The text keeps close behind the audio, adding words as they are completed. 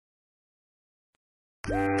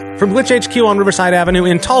From Glitch HQ on Riverside Avenue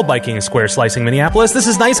in tall biking, square slicing Minneapolis, this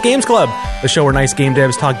is Nice Games Club, the show where nice game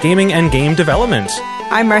devs talk gaming and game development.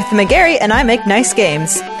 I'm Martha McGarry, and I make nice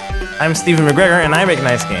games. I'm Stephen McGregor, and I make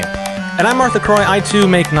nice games. And I'm Martha Croy, I too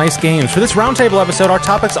make nice games. For this roundtable episode, our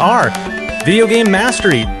topics are video game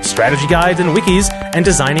mastery, strategy guides and wikis, and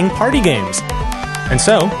designing party games. And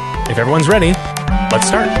so, if everyone's ready, let's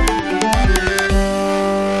start.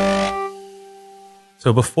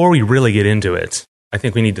 So before we really get into it, I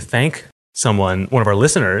think we need to thank one of our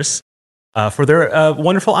listeners, for their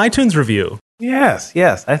wonderful iTunes review. Yes,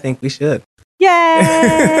 I think we should.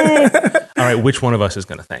 Yay! All right, which one of us is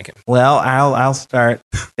going to thank him? Well, I'll start.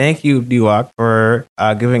 Thank you, Diwak, for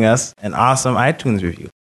giving us an awesome iTunes review.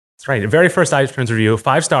 That's right. The very first iTunes review,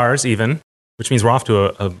 5 stars even, which means we're off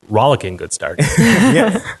to a rollicking good start.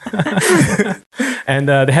 Yes. And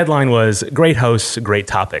the headline was, great hosts, great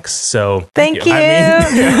topics. So Thank you.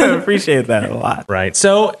 I appreciate that a lot. Right.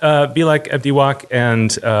 So be like Diwak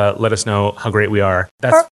and let us know how great we are.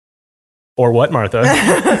 Or what, Martha?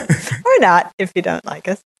 Or not, if you don't like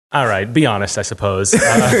us. All right. Be honest, I suppose.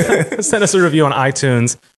 Send us a review on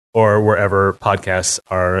iTunes or wherever podcasts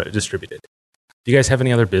are distributed. Do you guys have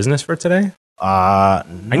any other business for today? No. I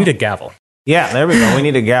need a gavel. Yeah, there we go. We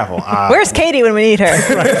need a gavel. Where's Katie when we need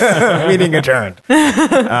her? Meeting adjourned.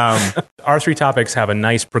 Our 3 topics have a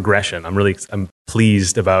nice progression. I'm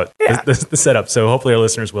pleased about the setup, so hopefully our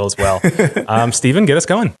listeners will as well. Stephen, get us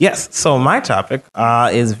going. Yes, so my topic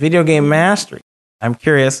is video game mastery. I'm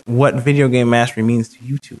curious what video game mastery means to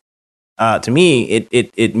you two. To me,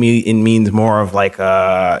 it means more of like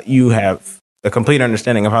you have a complete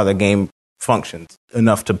understanding of how the game functions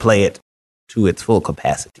enough to play it to its full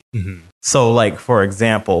capacity. Mm-hmm. So, like, for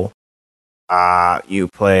example, you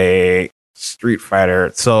play Street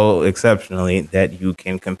Fighter so exceptionally that you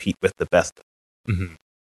can compete with the best of them. Mm-hmm.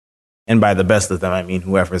 And by the best of them, I mean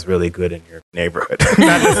whoever's really good in your neighborhood.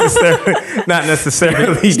 Not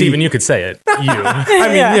necessarily. Stephen, you could say it. You.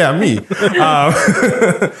 I mean, me.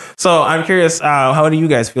 So I'm curious, how do you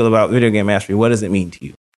guys feel about video game mastery? What does it mean to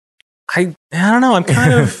you? I don't know. I'm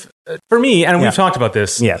kind of, for me, and we've talked about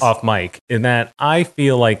this off mic, in that I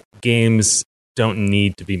feel like games don't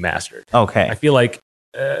need to be mastered. Okay. I feel like,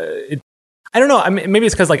 I don't know. I mean, maybe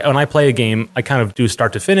it's because like when I play a game, I kind of do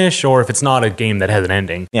start to finish, or if it's not a game that has an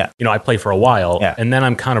ending, I play for a while, and then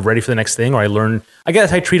I'm kind of ready for the next thing, or I learn. I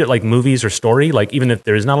guess I treat it like movies or story. Like even if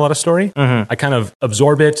there is not a lot of story, I kind of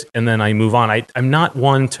absorb it and then I move on. I'm not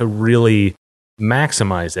one to really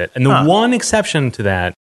maximize it, and the one exception to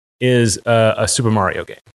that is a Super Mario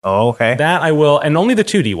game. Oh, okay. That I will, and only the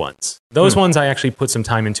 2D ones. Those ones I actually put some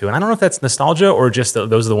time into, and I don't know if that's nostalgia or just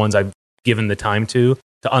those are the ones I've given the time to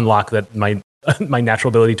unlock that my natural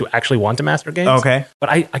ability to actually want to master games. Okay.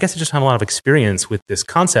 But I guess I just have a lot of experience with this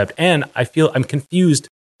concept, and I feel I'm confused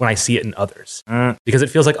when I see it in others because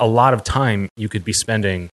it feels like a lot of time you could be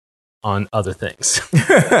spending on other things.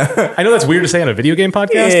 I know that's weird to say on a video game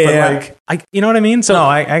podcast, but like, you know what I mean? So no,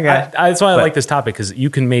 I got it. That's why I like this topic, because you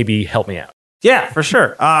can maybe help me out. Yeah, for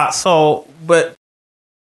sure.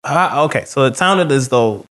 Okay. So it sounded as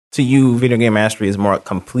though to you, video game mastery is more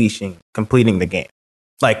completing the game.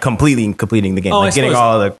 Like completing the game, like getting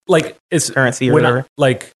all of the currency or whatever.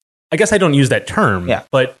 I guess I don't use that term,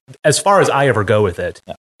 but as far as I ever go with it,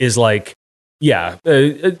 is like,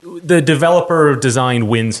 the developer design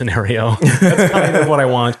win scenario. That's kind of what I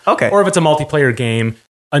want. Okay. Or if it's a multiplayer game,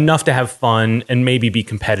 enough to have fun and maybe be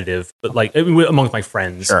competitive, but like amongst my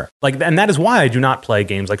friends. Sure. Like, and that is why I do not play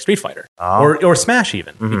games like Street Fighter or Smash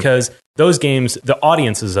even, because those games, the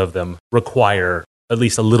audiences of them require at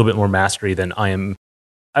least a little bit more mastery than I am.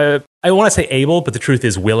 I want to say able, but the truth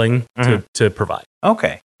is willing to provide.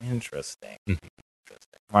 Okay. Interesting.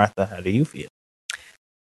 Martha, how do you feel?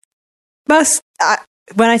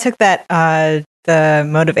 When I took that the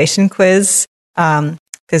motivation quiz,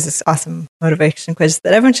 because it's awesome motivation quiz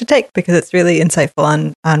that everyone should take because it's really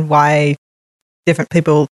insightful on why different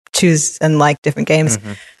people choose and like different games.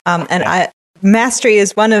 Mastery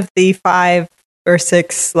is one of the 5 or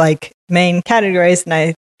 6 like main categories, and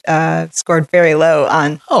I scored very low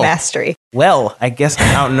on mastery. Well, I guess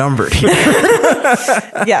I'm outnumbered.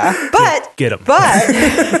 Yeah, but get 'em.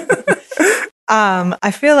 But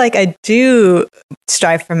I feel like I do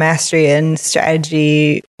strive for mastery in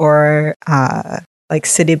strategy or like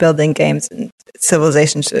city building games and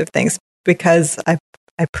civilization sort of things, because I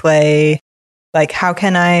play like, how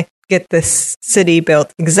can I get this city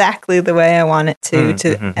built exactly the way I want it to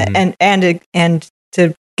and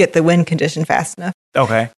to get the win condition fast enough.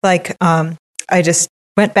 Okay. Like I just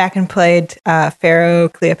went back and played Pharaoh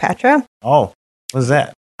Cleopatra. Oh, what's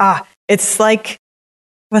that? It's like,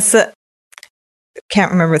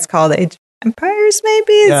 can't remember what it's called. Age of Empires,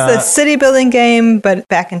 maybe? It's a city building game, but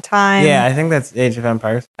back in time. Yeah, I think that's Age of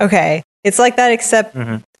Empires. Okay. It's like that, except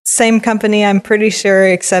same company, I'm pretty sure,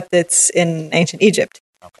 except it's in ancient Egypt.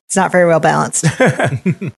 Okay. It's not very well balanced.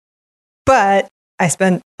 But I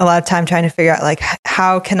spent a lot of time trying to figure out, like,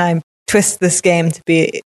 how can I twist this game to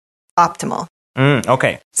be optimal?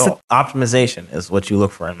 Okay. So optimization is what you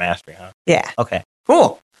look for in Mastery, huh? Yeah. Okay.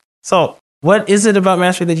 Cool. So what is it about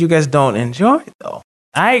Mastery that you guys don't enjoy, though?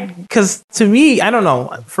 Because to me, I don't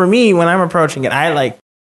know. For me, when I'm approaching it, I like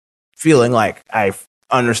feeling like I've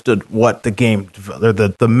understood what the game, or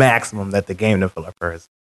the maximum that the game developer has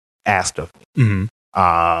asked of me.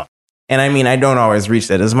 Mm-hmm. And I mean, I don't always reach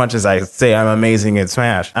that. As much as I say I'm amazing at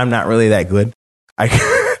Smash, I'm not really that good. I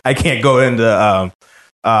can't go into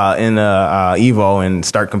Evo and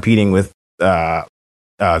start competing with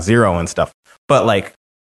Zero and stuff. But like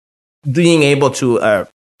being able to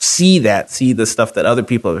see the stuff that other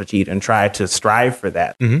people have achieved and try to strive for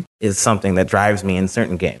that is something that drives me in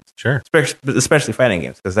certain games. Sure, especially fighting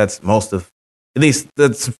games, because that's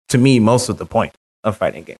that's to me most of the point of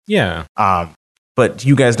fighting games. Yeah. But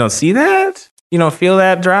you guys don't see that? You don't feel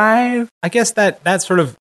that drive? I guess that sort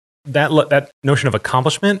of that notion of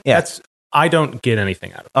accomplishment. Yeah. I don't get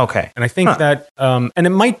anything out of it. Okay. And I think that, and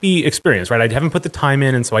it might be experience, right? I haven't put the time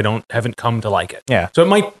in, and so haven't come to like it. Yeah. So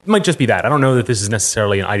it might just be that. I don't know that this is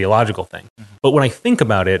necessarily an ideological thing. Mm-hmm. But when I think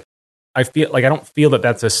about it, I feel like I don't feel that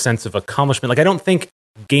that's a sense of accomplishment. Like I don't think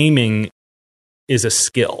gaming is a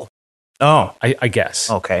skill. Oh. I guess.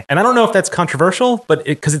 Okay. And I don't know if that's controversial, but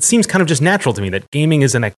because it seems kind of just natural to me that gaming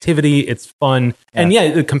is an activity, it's fun. Yeah.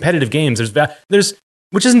 And the competitive games, there's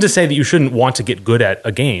which isn't to say that you shouldn't want to get good at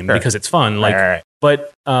a game because it's fun. Like, right.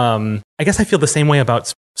 But I guess I feel the same way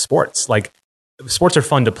about sports. Like, sports are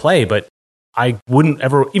fun to play, but I wouldn't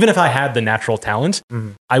ever, even if I had the natural talent,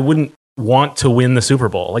 I wouldn't want to win the Super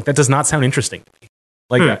Bowl. Like, that does not sound interesting to me.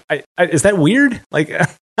 Like, is that weird? Like,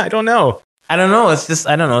 I don't know. I don't know. It's just,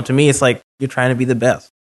 I don't know. To me, it's like you're trying to be the best.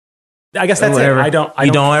 I guess that's whatever. You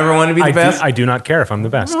don't ever want to be the best? I do not care if I'm the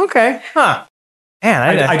best. Okay. Huh.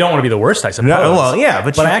 Man, I don't want to be the worst, I suppose. No, well, yeah,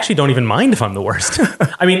 but I actually don't even mind if I'm the worst.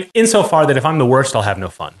 I mean, insofar that if I'm the worst, I'll have no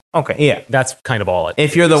fun. Okay, yeah. That's kind of all it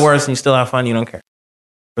If you're the worst and you still have fun, you don't care.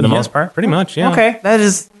 For the most part? Pretty much, yeah. Okay, that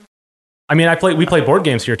is... I mean, we play board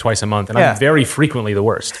games here twice a month, and I'm very frequently the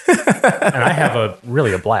worst. And I have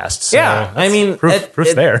really a blast. So yeah, I mean,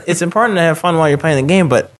 proof's there. It's important to have fun while you're playing the game,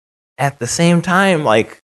 but at the same time,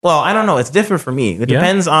 like, well, I don't know. It's different for me. It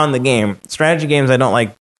depends on the game. Strategy games I don't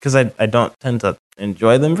like because I don't tend to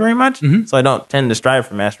enjoy them very much, so I don't tend to strive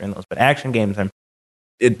for mastering those. But action games, I'm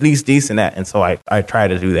at least decent at, and so I try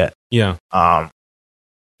to do that. Yeah. And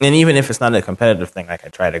even if it's not a competitive thing, like I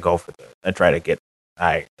try to get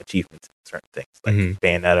high achievements in certain things, like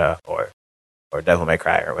Bayonetta or Devil May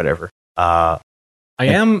Cry or whatever. I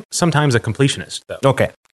am sometimes a completionist, though.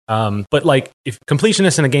 Okay. But like, if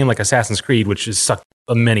completionist in a game like Assassin's Creed, which has sucked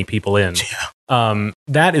many people in,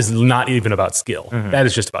 that is not even about skill. That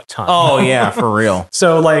is just about time. Oh yeah, for real.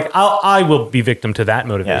 So like, I will be victim to that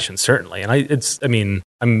motivation, certainly. And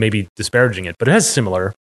I'm maybe disparaging it, but it has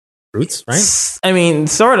similar roots, right? I mean,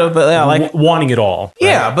 sort of, but yeah, like wanting it all. Right?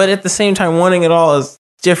 Yeah, but at the same time, wanting it all is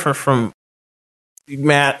different from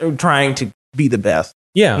Matt trying to be the best.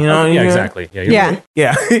 Yeah, you know, exactly. Yeah, right.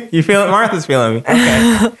 Yeah. You feel it? Martha's feeling me.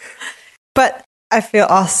 Okay. But I feel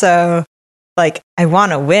also like I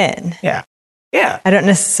want to win. Yeah. Yeah. I don't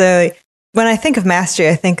necessarily, when I think of mastery,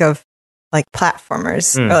 I think of like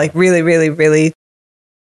platformers or like really, really, really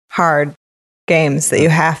hard games that you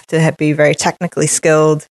have to be very technically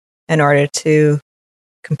skilled in order to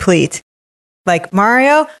complete. Like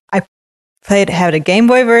Mario, I had a Game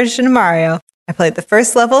Boy version of Mario. I played the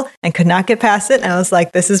first level and could not get past it. And I was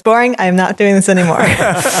like, this is boring. I'm not doing this anymore.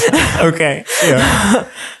 Okay. Yeah.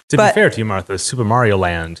 To be fair to you, Martha, Super Mario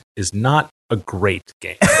Land is not a great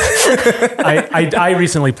game. I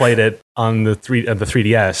recently played it on the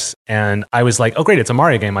 3DS, and I was like, oh, great, it's a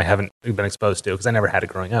Mario game I haven't been exposed to because I never had it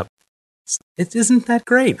growing up. It isn't that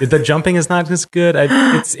great. The jumping is not as good.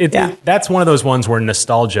 That's one of those ones where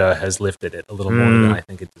nostalgia has lifted it a little more than I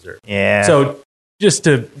think it deserves. Yeah. So just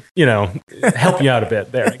to, help you out a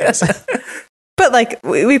bit there, I guess. But like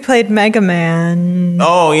we played Mega Man.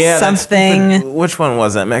 Oh yeah, something. Which one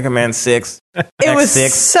was that? Mega Man 6. It was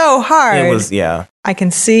so hard. It was, yeah. I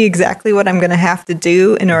can see exactly what I'm going to have to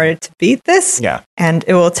do in order to beat this. Yeah. And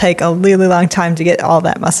it will take a really long time to get all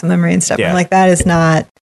that muscle memory and stuff. Yeah. I'm like, that is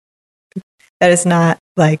not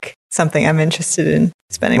like something I'm interested in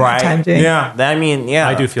spending my time doing. Yeah.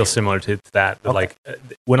 I do feel similar to that. But like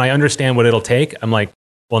when I understand what it'll take, I'm like,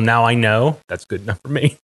 well, now I know that's good enough for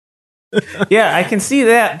me. Yeah, I can see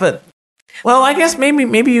that, but well, I guess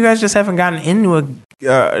maybe you guys just haven't gotten into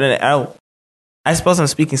I suppose I'm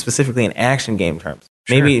speaking specifically in action game terms.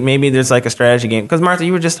 Sure. Maybe there's like a strategy game, because Martha,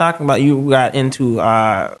 you were just talking about you got into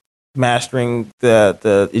mastering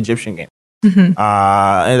the Egyptian game. Mm-hmm.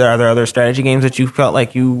 Are there other strategy games that you felt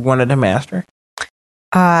like you wanted to master?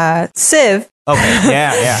 Civ. Okay.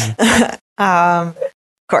 Yeah.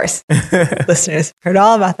 Of course, listeners heard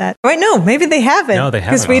all about that. Wait, no, maybe they haven't. No, they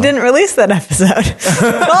haven't. Because we didn't release that episode.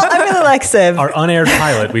 Well, I really like Civ. Our unaired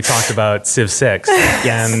pilot, we talked about Civ 6.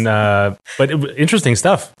 Yes. And, but interesting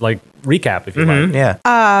stuff. Like, recap if you like. Yeah.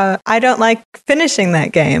 I don't like finishing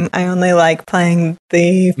that game. I only like playing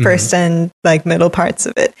the first and like middle parts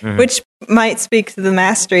of it, which might speak to the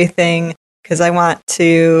mastery thing, because I want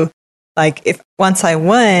to, like, if once I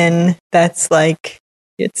win, that's like,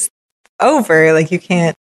 it's over. Like, you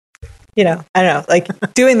can't, I don't know, like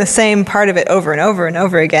doing the same part of it over and over and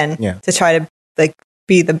over again to try to like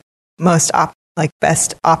be the most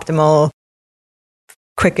best optimal,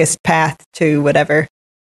 quickest path to whatever,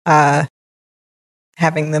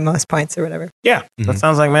 having the most points or whatever. Yeah, that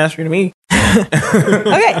sounds like mastery to me.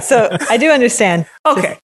 Okay, so I do understand.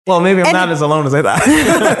 Okay, well, maybe I'm not as alone as I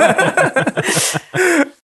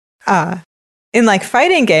thought. In like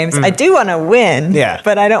fighting games, I do want to win,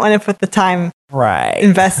 but I don't want to put the time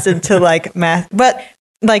invested to like math. But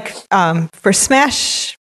like for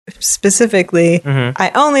Smash specifically, I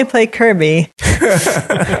only play Kirby.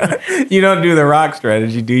 You don't do the rock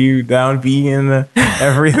strategy, do you? Down B and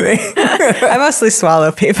everything. I mostly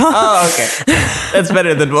swallow people. Oh, okay, that's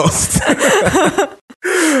better than most.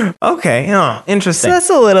 Okay, interesting. So that's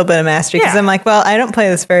a little bit of mastery, because I'm like, well, I don't play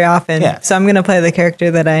this very often, so I'm going to play the character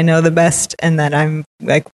that I know the best and that I'm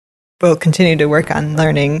like will continue to work on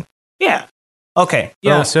learning. Yeah. Okay.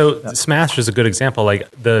 Yeah. So Smash is a good example. Like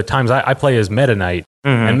the times I play as Meta Knight,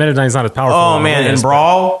 and Meta Knight's not as powerful. Oh man, in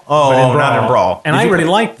Brawl? Not in Brawl. And I really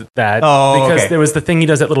liked that because there was the thing he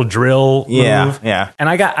does, that little drill move. Yeah. And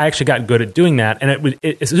I actually got good at doing that. And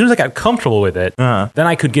as soon as I got comfortable with it, then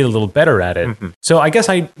I could get a little better at it. So I guess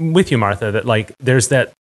I'm with you, Martha, that like there's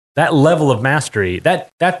that level of mastery that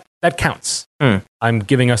counts. I'm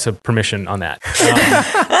giving us a permission on that,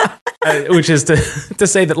 which is to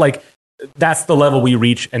say that like that's the level we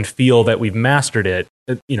reach and feel that we've mastered it.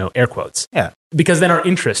 Air quotes. Yeah. Because then our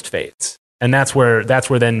interest fades, and that's where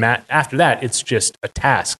then after that it's just a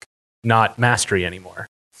task, not mastery anymore.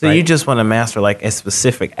 So you just want to master like a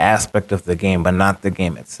specific aspect of the game, but not the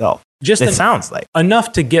game itself. Sounds like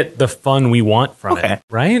enough to get the fun we want from it,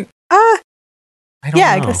 right? I don't know.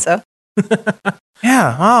 I guess so.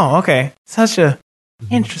 Yeah. Oh, okay. Such a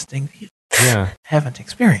interesting view. Yeah. Haven't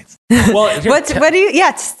experienced. Well, what do you?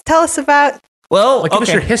 Yeah, tell us about. Well, give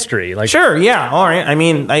us your history. Like, sure. Yeah. All right. I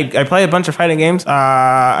mean, I play a bunch of fighting games.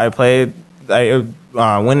 I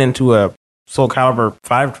went into a Soul Calibur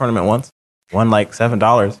 5 tournament once. Won like $7.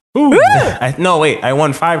 I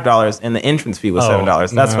won $5 and the entrance fee was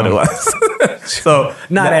 $7. That's what it was. So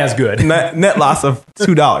not as good. Net loss of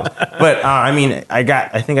 $2. But I mean,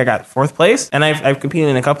 I think I got fourth place, and I've competed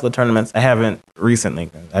in a couple of tournaments. I haven't recently.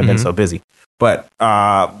 I've been so busy. But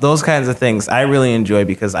those kinds of things I really enjoy,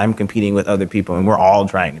 because I'm competing with other people and we're all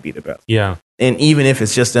trying to be the best. Yeah. And even if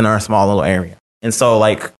it's just in our small little area. And so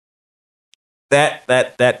like that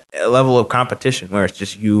level of competition where it's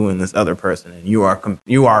just you and this other person, and you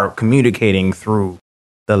are communicating through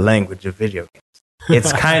the language of video games.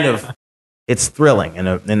 It's kind of it's thrilling in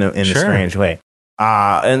a strange way.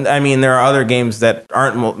 And I mean, there are other games that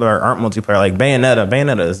aren't multiplayer, like Bayonetta.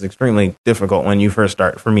 Bayonetta is extremely difficult when you first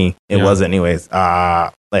start. For me, it was anyways.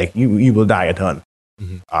 Like you will die a ton.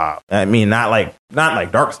 I mean, not like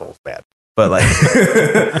Dark Souls bad, but like,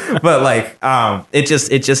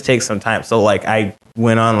 it just takes some time. So like, I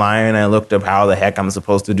went online and I looked up how the heck I'm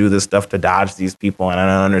supposed to do this stuff to dodge these people, and I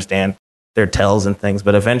don't understand their tells and things.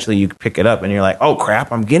 But eventually, you pick it up and you're like, oh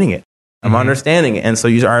crap, I'm getting it. I'm understanding it. And so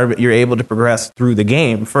you're able to progress through the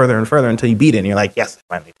game further and further until you beat it. And you're like, yes, I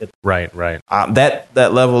finally did it. Right. That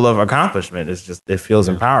level of accomplishment is just, it feels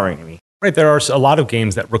empowering to me. Right. There are a lot of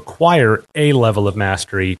games that require a level of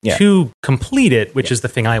mastery to complete it, which is the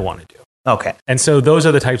thing I want to do. Okay. And so those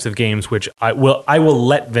are the types of games which I will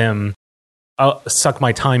let them suck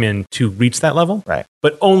my time in to reach that level. Right.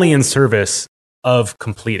 But only in service of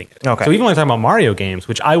completing it. Okay. So even when I'm talking about Mario games,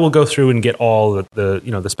 which I will go through and get all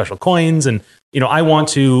the special coins, and I want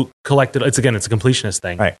to collect it. It's a completionist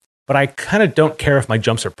thing. Right. But I kind of don't care if my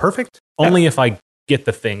jumps are perfect, only if I get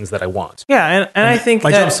the things that I want. Yeah, and I think my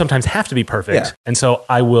jumps sometimes have to be perfect, and so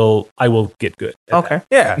I will get good. Okay.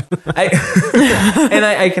 Yeah.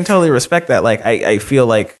 I can totally respect that. Like I feel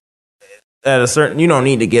like at a certain, you don't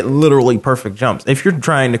need to get literally perfect jumps. If you're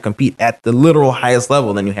trying to compete at the literal highest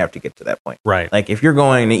level, then you have to get to that point. Right. Like if you're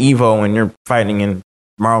going to Evo and you're fighting in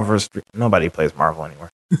Marvel vs. Nobody plays Marvel anymore.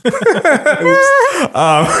 But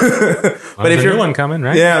if you're one coming,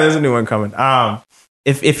 right? Yeah, there's a new one coming.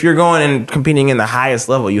 If you're going and competing in the highest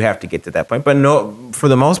level, you have to get to that point. But no, for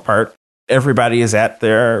the most part, everybody is at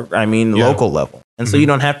their, local level. And so you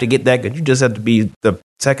don't have to get that good. You just have to be the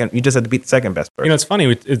second. You just have to beat the second best person. It's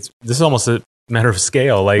funny. This is almost a matter of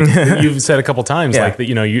scale. Like you've said a couple times, like that.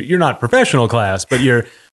 You're not professional class, but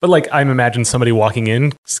like I imagine somebody walking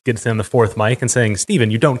in, gets in the fourth mic and saying, "Steven,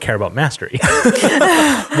 you don't care about mastery.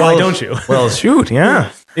 Why don't you?" Well, shoot,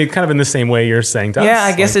 yeah. It kind of in the same way you're saying to us. Yeah,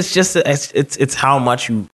 I guess it's just it's how much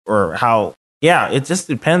you or how. Yeah, it just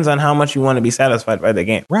depends on how much you want to be satisfied by the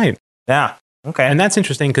game. Right. Yeah. Okay. And that's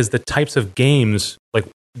interesting because the types of games like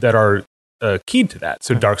that are keyed to that.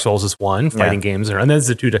 So Dark Souls is one, fighting games, and then there's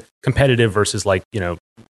the two to competitive versus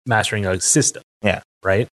mastering a system. Yeah.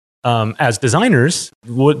 Right. As designers,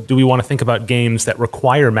 what do we want to think about games that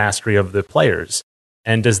require mastery of the players?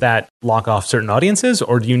 And does that lock off certain audiences,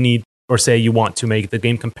 or do you need, or say you want to make the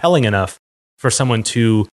game compelling enough for someone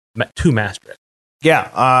to master it?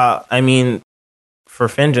 Yeah. For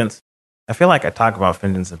Vengeance, I feel like I talk about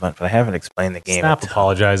Vengeance a bunch, but I haven't explained the game. Stop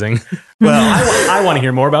apologizing. Well, I want to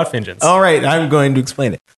hear more about Vengeance. All right, I'm going to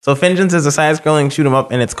explain it. So Vengeance is a side-scrolling shoot 'em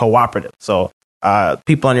up, and it's cooperative. So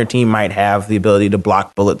people on your team might have the ability to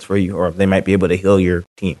block bullets for you, or they might be able to heal your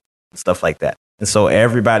team, and stuff like that. And so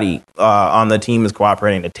everybody on the team is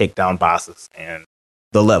cooperating to take down bosses and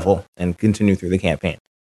the level and continue through the campaign.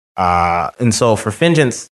 And so for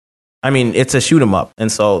Vengeance, it's a shoot 'em up,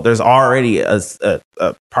 and so there's already an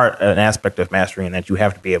aspect of mastery in that you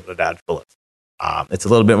have to be able to dodge bullets. It's a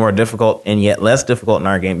little bit more difficult, and yet less difficult in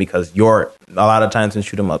our game because a lot of times in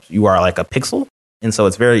shoot 'em ups you are like a pixel, and so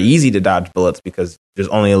it's very easy to dodge bullets because there's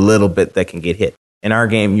only a little bit that can get hit. In our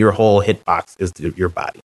game, your whole hitbox is your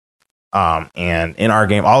body. And in our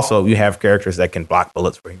game, also you have characters that can block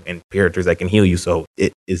bullets for you and characters that can heal you, so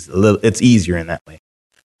it's easier in that way.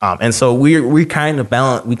 And so we kind of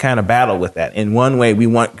battle with that. In one way, we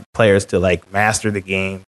want players to master the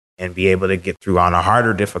game and be able to get through on a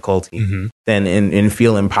harder difficulty than and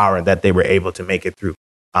feel empowered that they were able to make it through.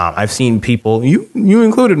 I've seen people, you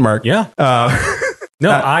included, Mark. Yeah.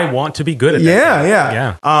 I want to be good at that.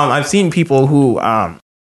 Yeah. I've seen people who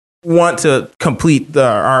want to complete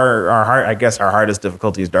our hardest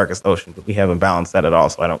difficulty is Darkest Ocean, but we haven't balanced that at all,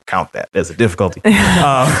 so I don't count that as a difficulty.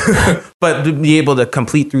 But to be able to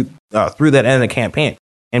complete through that end of the campaign,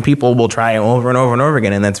 and people will try over and over and over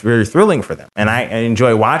again, and that's very thrilling for them, and I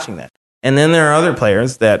enjoy watching that. And then there are other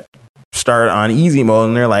players that start on easy mode,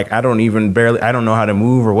 and they're like, I don't know how to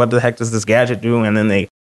move, or what the heck does this gadget do, and then they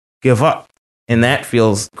give up, and that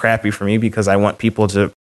feels crappy for me because I want people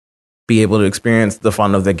to be able to experience the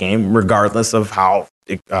fun of the game regardless of how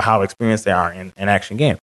experienced they are in an action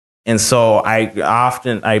game. And so I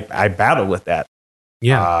battle with that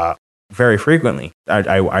very frequently.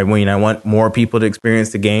 I want more people to experience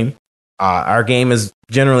the game. Our game is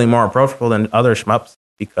generally more approachable than other shmups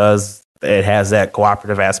because it has that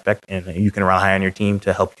cooperative aspect, and you can rely on your team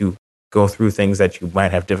to help you go through things that you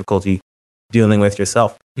might have difficulty dealing with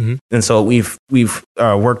yourself. And so we've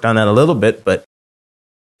worked on that a little bit, but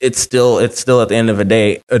it's still at the end of the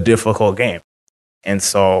day a difficult game. And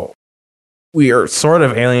so we are sort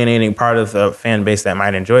of alienating part of the fan base that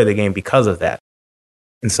might enjoy the game because of that.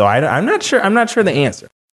 And so I'm not sure the answer.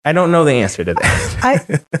 I don't know the answer to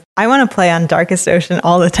that. I want to play on Darkest Ocean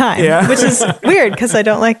all the time, which is weird because I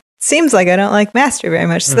don't like mastery very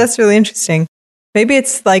much. So that's really interesting. Maybe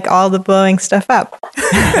it's like all the blowing stuff up.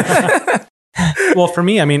 Well, for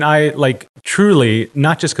me, I truly,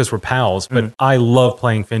 not just because we're pals, but I love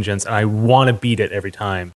playing Vengeance and I want to beat it every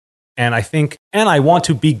time. And I want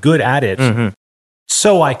to be good at it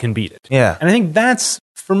so I can beat it. Yeah. And I think that's,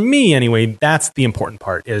 for me anyway, that's the important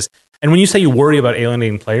part is, and when you say you worry about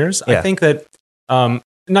alienating players, I think that, not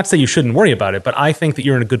to say you shouldn't worry about it, but I think that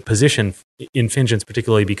you're in a good position in Vengeance,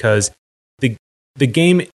 particularly because the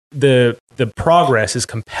game, the progress is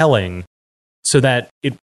compelling so that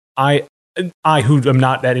I who am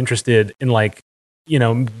not that interested in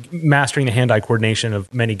mastering the hand-eye coordination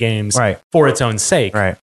of many games for its own sake.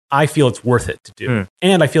 Right. I feel it's worth it to do.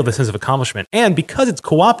 And I feel the sense of accomplishment. And because it's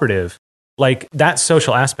cooperative, that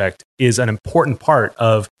social aspect is an important part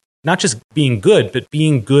of not just being good, but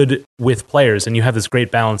being good with players. And you have this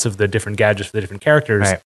great balance of the different gadgets for the different characters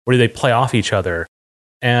where they play off each other.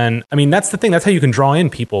 And that's the thing. That's how you can draw in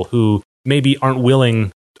people who maybe aren't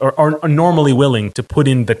willing or are normally willing to put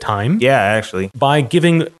in the time. Yeah, actually. By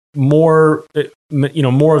giving more,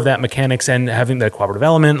 more of that mechanics and having that cooperative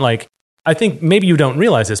element. Like, I think maybe you don't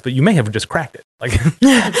realize this, but you may have just cracked it. Like,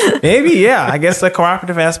 maybe, yeah. I guess the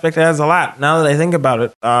cooperative aspect adds a lot. Now that I think about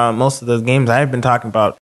it, most of the games I've been talking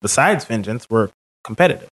about besides Vengeance were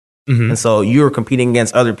competitive. And so you're competing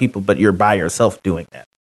against other people, but you're by yourself doing that.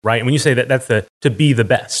 Right. And when you say that, that's to be the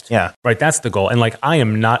best. Yeah. Right. That's the goal. And like, I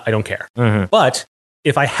don't care. But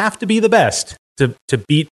if I have to be the best to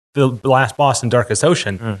beat the last boss in Darkest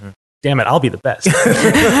Ocean, damn it, I'll be the best.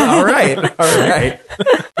 All right.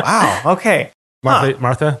 Wow. Okay.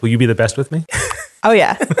 Martha, will you be the best with me? Oh,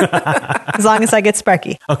 yeah. As long as I get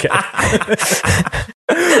Sparky. Okay.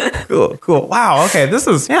 Cool. Wow. Okay. This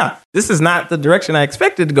is not the direction I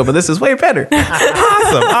expected to go, but this is way better.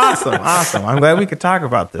 Awesome. I'm glad we could talk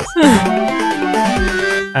about this.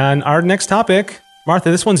 And our next topic, Martha,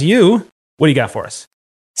 this one's you. What do you got for us?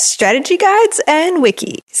 Strategy guides and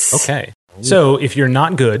wikis. Okay. So if you're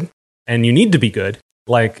not good and you need to be good,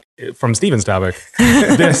 like from Steven's topic,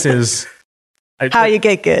 this is how you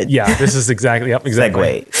get good. Yeah, this is exactly.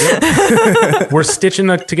 Segue. We're stitching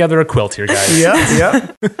together a quilt here, guys.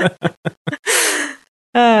 Yep.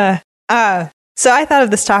 So I thought of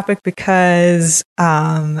this topic because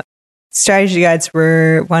strategy guides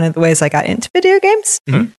were one of the ways I got into video games.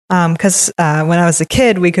 Because when I was a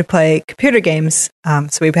kid, we could play computer games.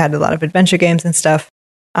 So we had a lot of adventure games and stuff.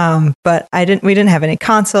 But we didn't have any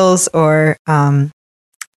consoles or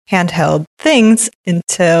handheld things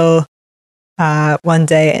until one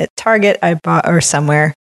day at Target I bought, or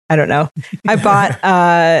somewhere, I don't know, I bought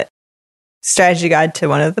a strategy guide to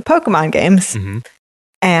one of the Pokemon games.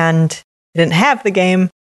 And I didn't have the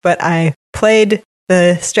game, but I played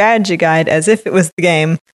the strategy guide as if it was the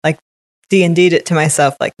game, like D&D'd it to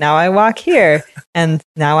myself, like, now I walk here, and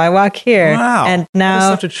now I walk here. Wow. And now...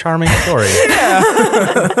 That's such a charming story. Yeah.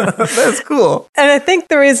 That's cool. And I think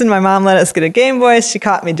the reason my mom let us get a Game Boy is she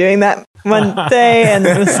caught me doing that one day, and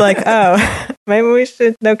it was like, oh, maybe we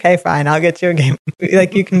should... Okay, fine, I'll get you a Game Boy.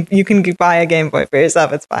 Like, you can buy a Game Boy for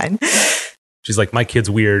yourself, it's fine. She's like, my kid's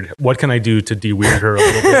weird. What can I do to de-weird her a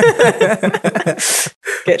little bit?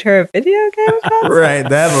 Get her a video game console? Right,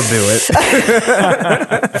 that'll do it.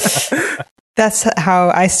 That's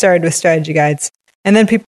how I started with strategy guides. And then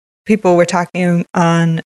people were talking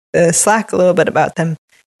on the Slack a little bit about them,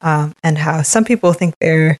 and how some people think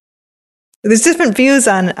there's different views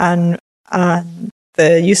on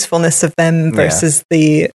the usefulness of them versus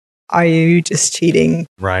the are you just cheating?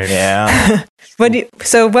 Right. Yeah. What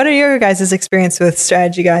are your guys' experience with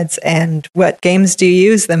strategy guides, and what games do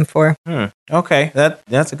you use them for? Okay,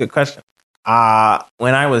 that's a good question.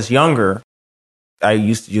 When I was younger, I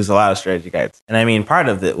used to use a lot of strategy guides. And I mean, part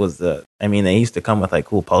of it was they used to come with like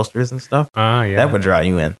cool posters and stuff. Yeah. That would draw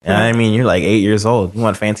you in. And I mean, you're like 8 years old. You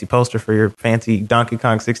want a fancy poster for your fancy Donkey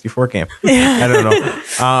Kong 64 game. I don't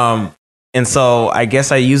know. And so I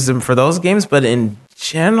guess I use them for those games, but in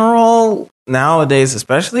general, nowadays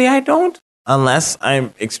especially, I don't, unless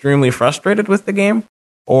I'm extremely frustrated with the game,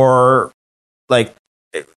 or like,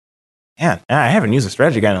 I haven't used a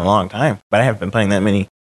strategy guide in a long time, but I haven't been playing that many.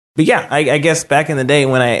 But yeah, I guess back in the day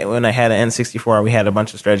when I had an N64, we had a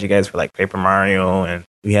bunch of strategy guides for like Paper Mario, and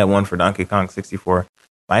we had one for Donkey Kong 64.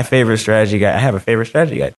 My favorite strategy guide, I have a favorite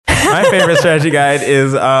strategy guide. My favorite strategy guide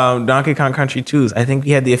is Donkey Kong Country 2's. I think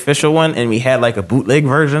we had the official one, and we had like a bootleg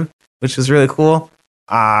version, which was really cool.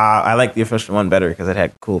 I like the official one better because it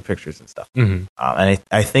had cool pictures and stuff. And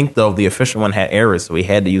I think, though, the official one had errors, so we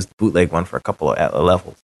had to use the bootleg one for a couple of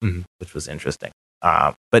levels, which was interesting.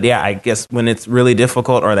 But yeah, I guess when it's really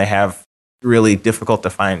difficult, or they have really difficult to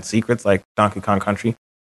find secrets like Donkey Kong Country,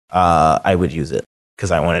 I would use it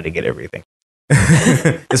because I wanted to get everything.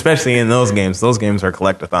 Especially in those games. Those games are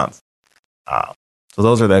collectathons. So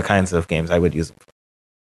those are the kinds of games I would use them for.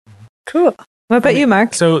 Cool. What about you,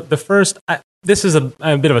 Mark? So the first, this is a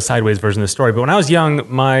bit of a sideways version of the story, but when I was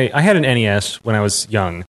young, I had an NES when I was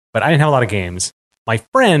young, but I didn't have a lot of games. My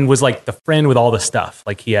friend was like the friend with all the stuff.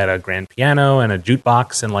 Like, he had a grand piano and a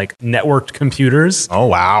jukebox and like networked computers. Oh,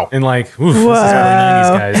 wow. And like, oof, this is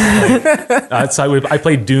early 90s, guys. Like, so I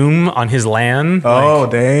played Doom on his LAN. Oh,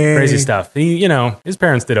 like, dang. Crazy stuff. His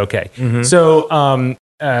parents did okay. So,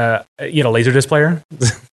 Laserdisc player.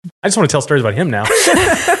 I just want to tell stories about him now.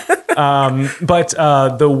 But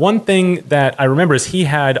the one thing that I remember is he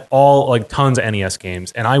had tons of NES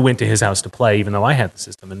games, and I went to his house to play, even though I had the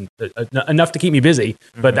system, and enough to keep me busy.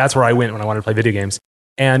 But that's where I went when I wanted to play video games.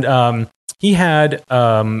 And he had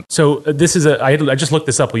I just looked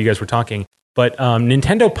this up while you guys were talking. But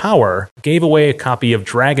Nintendo Power gave away a copy of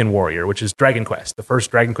Dragon Warrior, which is Dragon Quest, the first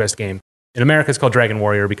Dragon Quest game. In America, it's called Dragon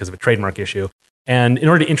Warrior because of a trademark issue. And in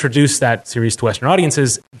order to introduce that series to Western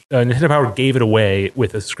audiences, Nintendo Power gave it away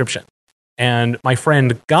with a subscription. And my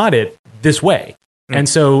friend got it this way. And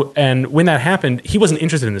so, and when that happened, he wasn't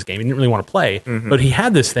interested in this game. He didn't really want to play, but he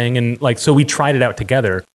had this thing. And like, so we tried it out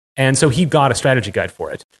together. And so he got a strategy guide for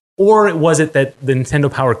it. Or was it that the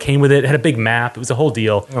Nintendo Power came with it? It had a big map. It was a whole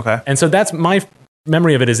deal. Okay. And so that's my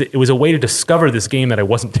memory of it, is it was a way to discover this game that I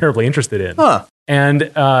wasn't terribly interested in. Huh. And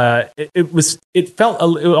it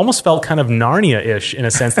almost felt kind of Narnia-ish in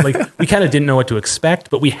a sense. Like we kind of didn't know what to expect,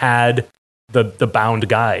 but we had the bound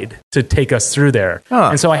guide to take us through there.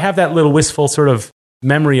 And so I have that little wistful sort of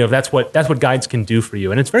memory of that's what guides can do for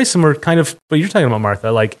you. And it's very similar kind of what you're talking about,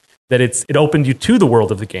 Martha, like that it opened you to the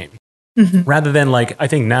world of the game. Rather than like, I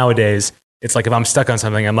think nowadays it's like if I'm stuck on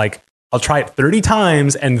something, I'm like, I'll try it 30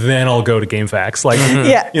 times and then I'll go to GameFAQs. Like,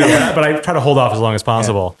 but I try to hold off as long as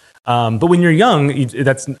possible. But when you're young,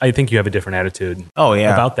 I think you have a different attitude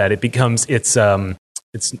about that. It becomes, it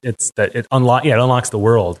unlocks the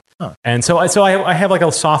world. And so I have like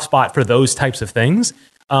a soft spot for those types of things.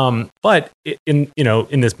 But in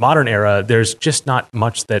this modern era, there's just not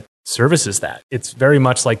much that services that. It's very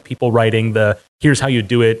much like people writing here's how you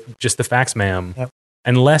do it, just the facts, ma'am.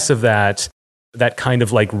 And less of that kind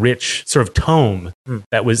of like rich sort of tome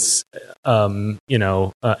that was,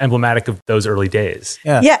 emblematic of those early days.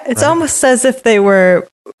 It's almost as if they were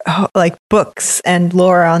like books and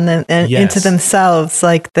lore on them and into themselves.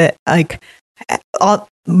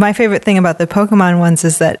 My favorite thing about the Pokemon ones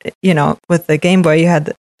is that, with the Game Boy, you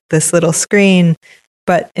had this little screen,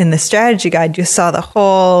 but in the strategy guide, you saw the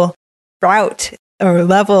whole route or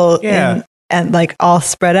level and like all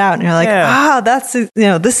spread out. And you're like, that's,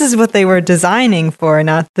 this is what they were designing for,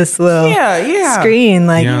 not this little screen.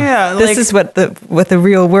 This is what the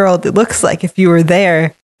real world looks like if you were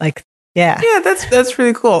there. Like, that's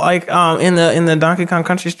really cool. Like, in the Donkey Kong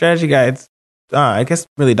Country strategy guides, I guess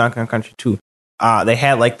really Donkey Kong Country 2, they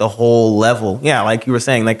had like the whole level. Yeah, like you were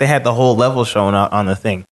saying, like they had the whole level shown up on the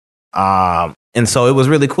thing. And so it was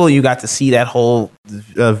really cool. You got to see that whole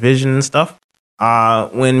vision and stuff.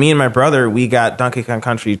 When me and my brother, we got Donkey Kong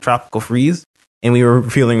Country Tropical Freeze, and we were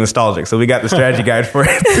feeling nostalgic. So we got the strategy guide for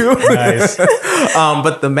it too. Nice.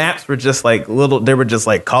 But the maps were just like they were just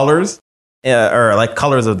like colors, or like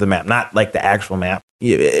colors of the map, not like the actual map.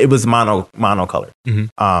 It was mono color.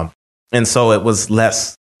 And so it was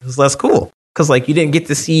less cool. Because like you didn't get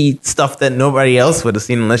to see stuff that nobody else would have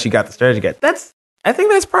seen unless you got the strategy guide. I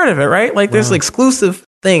think that's part of it, right? Like there's exclusive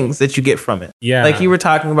things that you get from it. Yeah. Like you were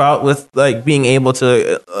talking about with like being able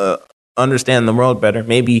to understand the world better.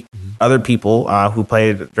 Maybe other people who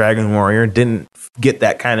played Dragon Warrior didn't get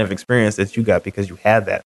that kind of experience that you got because you had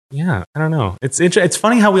that. Yeah, I don't know. It's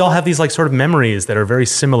funny how we all have these like sort of memories that are very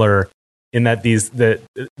similar in that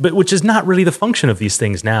but which is not really the function of these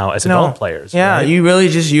things now as adult players. Yeah, right? You really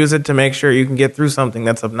just use it to make sure you can get through something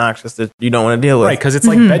that's obnoxious that you don't want to deal with. Right, because it's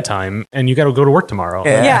like bedtime and you got to go to work tomorrow.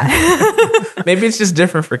 Maybe it's just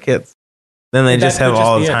different for kids. Then they just have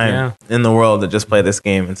all the time in the world to just play this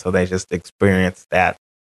game, and so they just experience that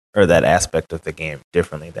or that aspect of the game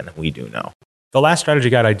differently than we do now. The last strategy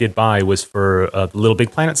guide I did buy was for the Little Big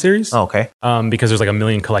Planet series. Oh, okay. Because there's like 1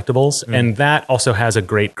 million collectibles. And that also has a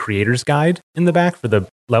great creator's guide in the back for the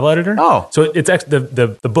level editor. Oh. So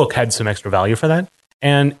the book had some extra value for that.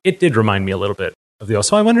 And it did remind me a little bit of the old.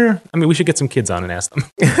 So we should get some kids on and ask them.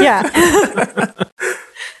 Yeah.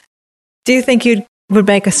 Do you think you would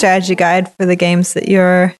make a strategy guide for the games that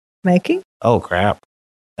you're making? Oh, crap.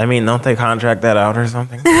 I mean, don't they contract that out or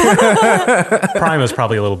something? Prime is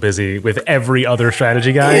probably a little busy with every other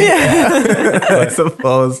strategy guide. I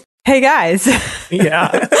suppose. Hey, guys. Yeah.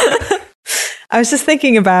 I was just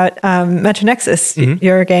thinking about Metro Nexus,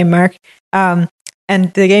 your game, Mark, and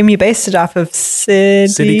the game you based it off of,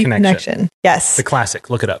 City Connection. Yes. The classic.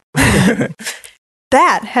 Look it up.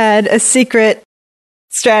 That had a secret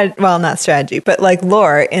not strategy, but like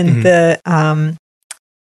lore in the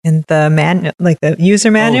manual, like the user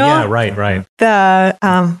manual. Oh, yeah, right.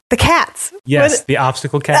 The cats. Yes, the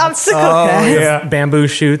obstacle cats. Cats. Yeah. Bamboo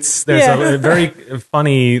shoots. There's a very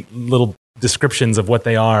funny little descriptions of what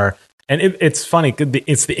they are. And it's funny.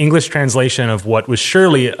 It's the English translation of what was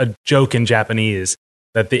surely a joke in Japanese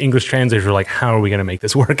that the English translators were like, how are we going to make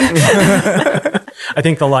this work? I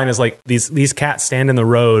think the line is like, these cats stand in the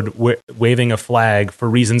road waving a flag for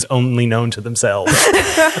reasons only known to themselves.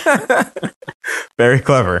 Very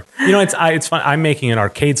clever. It's fun. I'm making an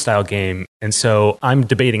arcade style game, and so I'm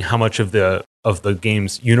debating how much of the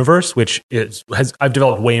game's universe, which I've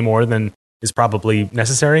developed way more than is probably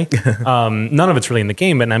necessary. None of it's really in the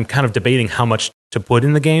game, and I'm kind of debating how much to put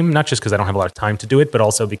in the game, not just because I don't have a lot of time to do it, but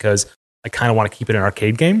also because I kind of want to keep it an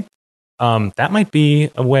arcade game. that might be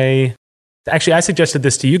a way. Actually, I suggested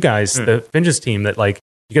this to you guys, the Finges team, that like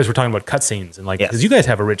you guys were talking about cutscenes and like because you guys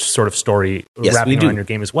have a rich sort of story wrapping around your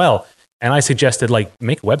game as well. And I suggested like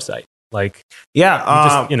make a website. Like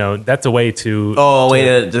that's a way to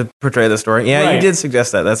to portray the story. Yeah, you did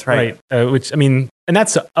suggest that. That's right. Which I mean, and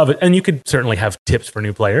that's of it. And you could certainly have tips for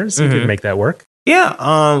new players. You could make that work.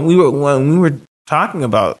 Yeah. When we were talking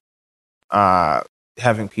about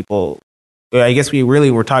having people. I guess we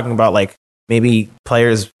really were talking about like maybe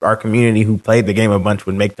players, our community who played the game a bunch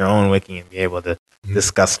would make their own wiki and be able to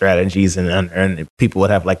discuss strategies and people would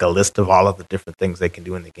have like a list of all of the different things they can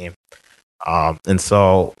do in the game. And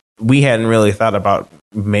so we hadn't really thought about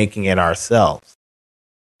making it ourselves.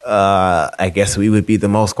 I guess we would be the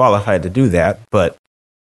most qualified to do that, but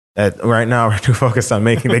right now we're too focused on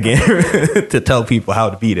making the game to tell people how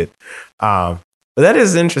to beat it. But that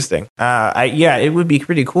is interesting. It would be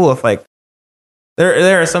pretty cool if like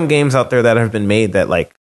there are some games out there that have been made that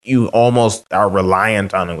like you almost are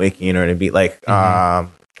reliant on a wiki in order to beat, like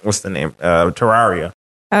what's the name? Terraria.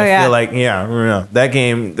 I feel like that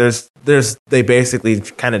game. They basically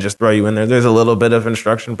kind of just throw you in there. There's a little bit of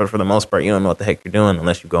instruction, but for the most part, you don't know what the heck you're doing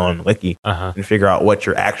unless you go on the wiki and figure out what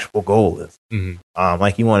your actual goal is.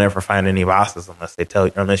 Like you won't ever find any bosses unless they tell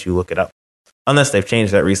you, unless you look it up. Unless they've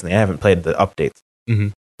changed that recently. I haven't played the updates,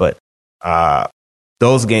 but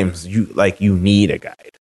those games you need a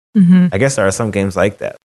guide. I guess there are some games like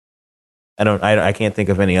that. I can't think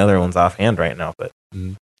of any other ones offhand right now, but.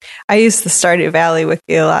 I use the Stardew Valley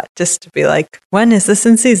wiki a lot just to be like, when is this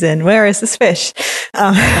in season? Where is this fish?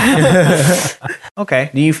 Okay.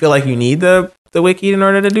 Do you feel like you need the wiki in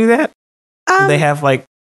order to do that? Do they have like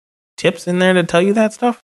tips in there to tell you that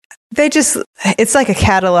stuff? It's like a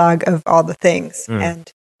catalog of all the things and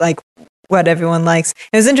like what everyone likes.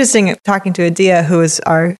 It was interesting talking to Adia, who was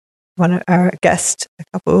our guest a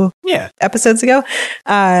couple episodes ago.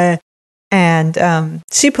 And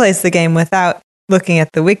she plays the game without looking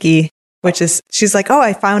at the wiki, she's like,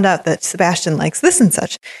 I found out that Sebastian likes this and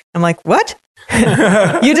such. I'm like, what?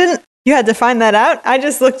 You had to find that out? I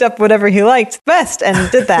just looked up whatever he liked best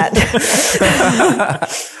and did that.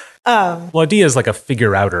 Well, Adia is like a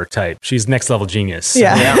figure-outer type. She's next-level genius.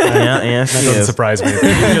 Yeah. That doesn't surprise me.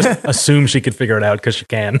 You just assume she could figure it out because she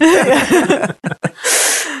can.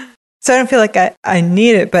 So I don't feel like I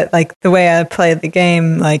need it, but like the way I play the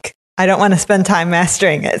game, like I don't want to spend time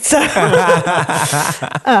mastering it. So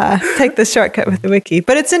take the shortcut with the wiki.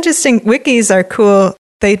 But it's interesting. Wikis are cool.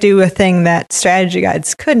 They do a thing that strategy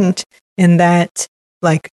guides couldn't, in that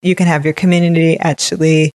like you can have your community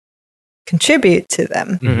actually contribute to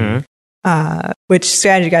them. Which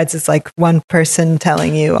strategy guides is like one person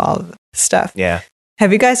telling you all the stuff. Yeah.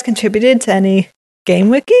 Have you guys contributed to any game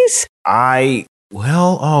wikis?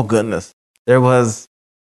 Oh goodness.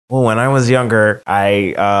 When I was younger,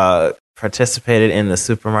 I participated in the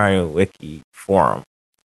Super Mario Wiki forum.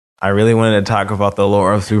 I really wanted to talk about the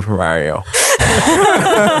lore of Super Mario.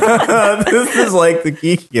 This is like the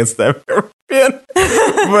geekiest I've ever been.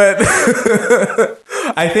 But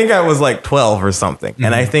I think I was like 12 or something.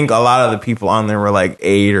 And I think a lot of the people on there were like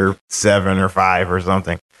 8 or 7 or 5 or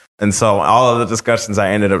something. And so all of the discussions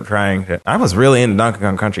I ended up I was really into Donkey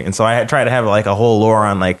Kong Country. And so I had tried to have like a whole lore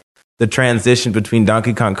on like the transition between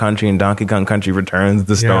Donkey Kong Country and Donkey Kong Country Returns,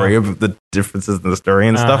 the story of the differences in the story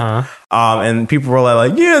and stuff. And people were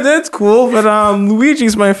like, yeah, that's cool, but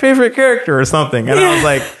Luigi's my favorite character or something. And I was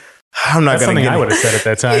like, I'm not going to get I would have said at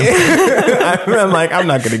that time. I'm like, I'm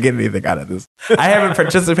not going to get anything out of this. I haven't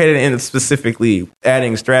participated in specifically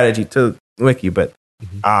adding strategy to Wiki, but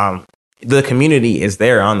the community is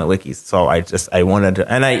there on the wikis. So I wanted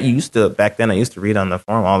to, and back then I used to read on the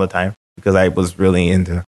forum all the time because I was really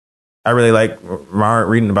I really like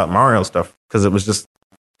reading about Mario stuff because it was just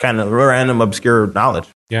kind of random, obscure knowledge.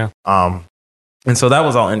 Yeah. And so that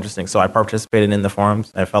was all interesting. So I participated in the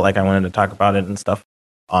forums. I felt like I wanted to talk about it and stuff.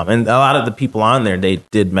 And a lot of the people on there, they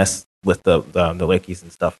did mess with the wikis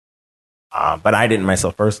and stuff. But I didn't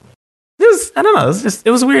myself personally. I don't know. It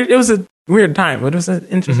was weird. It was a weird time, but it was an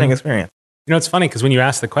interesting experience. You know, it's funny because when you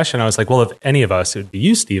asked the question, I was like, well, if any of us, it would be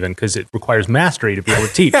you, Stephen, because it requires mastery to be able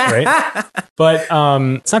to teach, right? But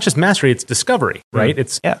it's not just mastery, it's discovery, right?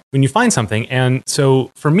 It's when you find something. And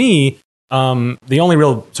so for me, the only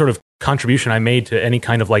real sort of contribution I made to any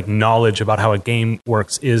kind of like knowledge about how a game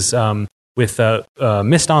works is with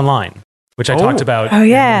Myst Online, which I talked about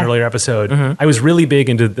in an earlier episode. I was really big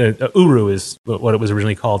into the Uru is what it was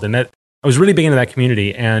originally called. And I was really big into that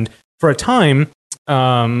community. And for a time,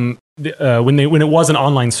 when it was an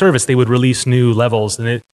online service, they would release new levels,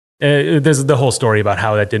 and there's the whole story about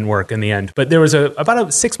how that didn't work in the end. But there was about a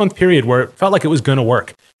 6-month period where it felt like it was going to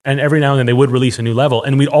work. And every now and then they would release a new level,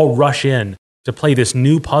 and we'd all rush in to play this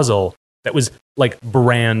new puzzle that was like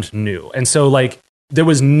brand new. And so like there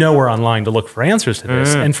was nowhere online to look for answers to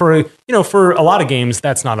this. And for a lot of games,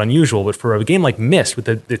 that's not unusual. But for a game like Myst with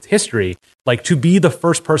its history, like to be the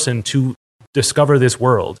first person to discover this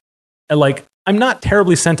world, and like I'm not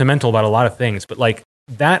terribly sentimental about a lot of things, but like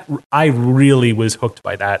that, I really was hooked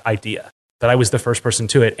by that idea that I was the first person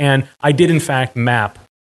to it. And I did in fact map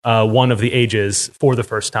one of the ages for the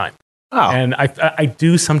first time. Oh. And I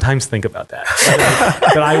do sometimes think about that.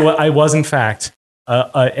 That I was in fact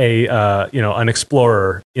an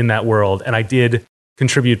explorer in that world, and I did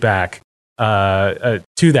contribute back to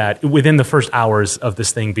that within the first hours of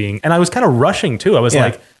this thing being. And I was kind of rushing too. I was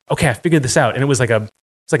like, okay, I figured this out, and it was like a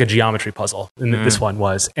geometry puzzle. And this one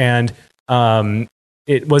was, and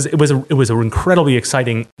it was an incredibly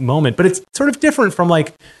exciting moment. But it's sort of different from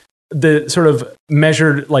like the sort of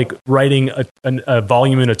measured, like writing a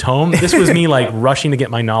volume in a tome. This was me like rushing to get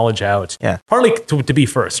my knowledge out. Yeah. Partly to be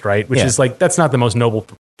first, right? Which is like, that's not the most noble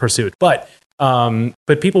pursuit. But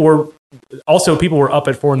people were up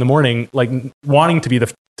at 4 a.m, like wanting to be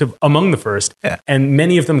among the first. Yeah. And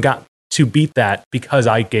many of them got to beat that because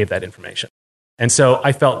I gave that information. And so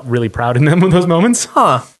I felt really proud in them in those moments.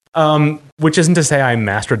 Huh. Which isn't to say I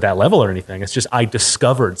mastered that level or anything. It's just I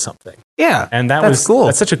discovered something. Yeah, and that's cool.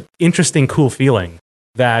 That's such an interesting, cool feeling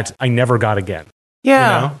that I never got again.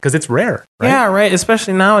 Yeah, because it's rare. Right? Yeah, right.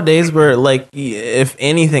 Especially nowadays, where like if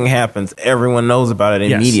anything happens, everyone knows about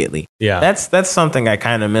it immediately. Yeah, that's something I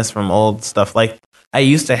kind of miss from old stuff. Like I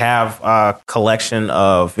used to have a collection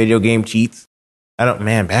of video game cheats.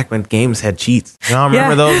 Back when games had cheats. Y'all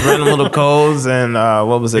remember those random little codes and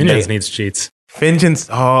what was it? Vengeance needs cheats. Vengeance.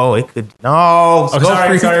 Oh, it could. No. Oh,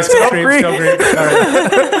 sorry.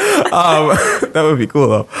 That would be cool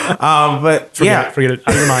though. But forget it out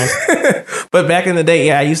of your mind. But back in the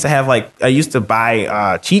day, I used to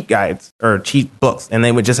buy cheat guides or cheat books, and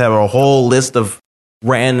they would just have a whole list of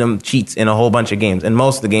random cheats in a whole bunch of games. And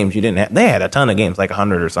most of the games you didn't have. They had a ton of games, like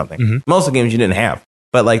 100 or something. Mm-hmm. Most of the games you didn't have,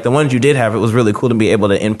 but like the ones you did have, it was really cool to be able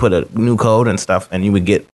to input a new code and stuff, and you would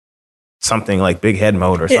get something like big head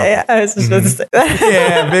mode or something. Yeah, I was just about to say that.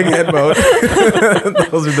 Yeah, big head mode.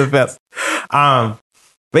 Those are the best.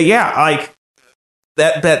 But yeah, like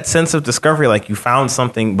that sense of discovery, like you found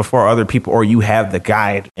something before other people, or you have the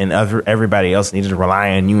guide, and everybody else needed to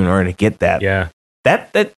rely on you in order to get that. Yeah,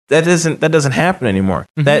 that doesn't happen anymore.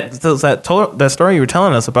 Mm-hmm. That story you were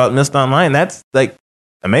telling us about Myst Online, that's like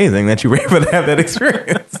amazing that you were able to have that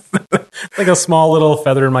experience. Like a small little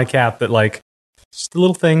feather in my cap that like. Just a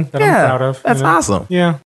little thing that I'm proud of. That's awesome.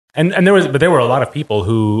 Yeah. And there were a lot of people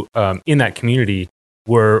who in that community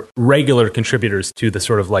were regular contributors to the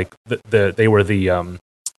sort of like they were the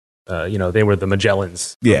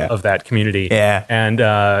Magellans of that community. Yeah.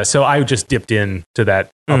 And so I just dipped in to that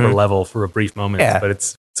upper level for a brief moment. Yeah. But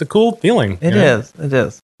it's a cool feeling. It is.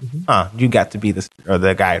 Mm-hmm. You got to be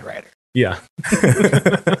the guide writer. Yeah.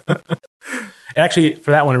 Actually,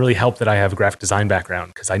 for that one, it really helped that I have a graphic design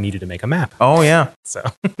background because I needed to make a map. Oh, yeah. So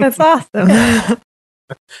that's awesome. It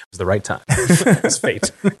was the right time. It was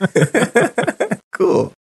fate.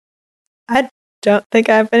 Cool. I don't think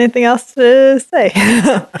I have anything else to say.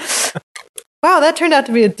 Wow, that turned out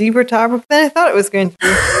to be a deeper topic than I thought it was going to be.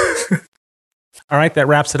 All right, that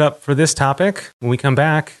wraps it up for this topic. When we come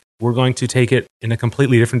back, we're going to take it in a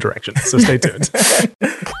completely different direction. So stay tuned.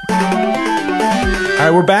 All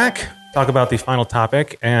right, we're back. Talk about the final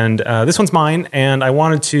topic, and this one's mine, and I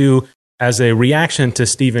wanted to, as a reaction to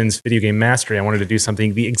Steven's video game mastery, I wanted to do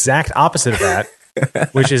something the exact opposite of that,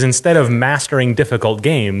 which is instead of mastering difficult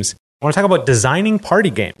games, I want to talk about designing party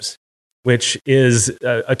games, which is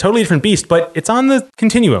a totally different beast, but it's on the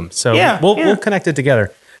continuum, so we'll connect it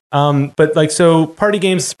together. But like, so party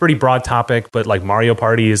games is a pretty broad topic, but like Mario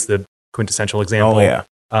Party is the quintessential example. Oh, yeah.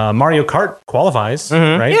 Mario Kart qualifies,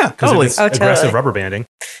 right? Yeah, totally. Aggressive rubber banding.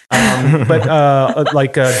 But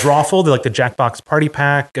like Drawful, like the Jackbox Party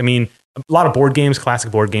Pack. I mean, a lot of board games, classic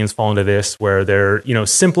board games, fall into this, where they're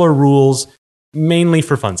simpler rules, mainly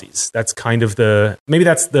for funsies. That's kind of maybe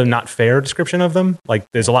that's the not fair description of them. Like,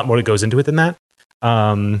 there's a lot more that goes into it than that.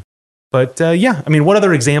 But I mean, what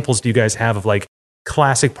other examples do you guys have of like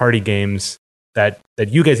classic party games that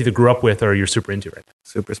you guys either grew up with or you're super into right now?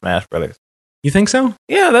 Super Smash Brothers. You think so?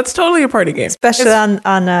 Yeah, that's totally a party game. Especially on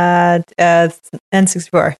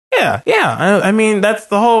N64. Yeah. I mean, that's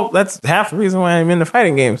half the reason why I'm into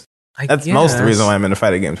fighting games. That's most of the reason why I'm into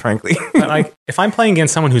fighting games, frankly. But like, if I'm playing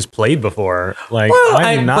against someone who's played before, like,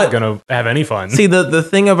 I'm not going to have any fun. See, the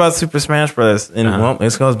thing about Super Smash Bros., and well,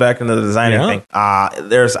 this goes back into the designing thing.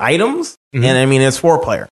 There's items, and I mean, it's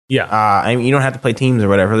 4-player. Yeah. I mean, you don't have to play teams or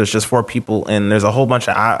whatever. There's just 4 people, and there's a whole bunch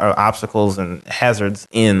of obstacles and hazards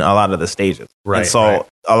in a lot of the stages. Right. And so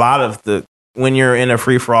a lot of when you're in a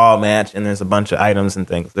free-for-all match and there's a bunch of items and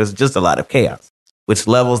things, there's just a lot of chaos, which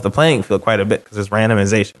levels the playing field quite a bit because there's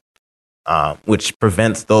randomization. Which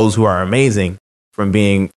prevents those who are amazing from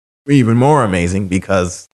being even more amazing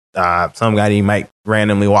because some guy might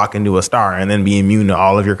randomly walk into a star and then be immune to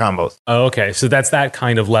all of your combos. Oh, okay. So that's that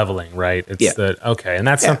kind of leveling, right? It's okay. And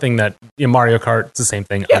that's something that Mario Kart, it's the same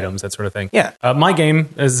thing, items, that sort of thing. Yeah. My game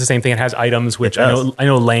is the same thing. It has items, which I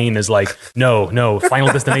know Lane is like, no, Final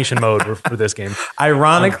Destination mode for this game.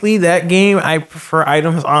 Ironically, that game, I prefer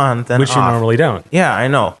items on than which off. You normally don't. Yeah, I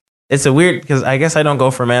know. It's a weird, because I guess I don't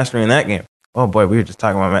go for mastery in that game. Oh boy, we were just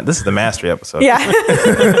talking about this is the mastery episode. Yeah.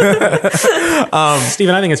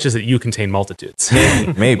 Steven, I think it's just that you contain multitudes.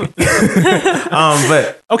 Maybe.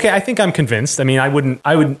 But okay, I think I'm convinced. I mean, I wouldn't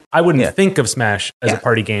think of Smash as a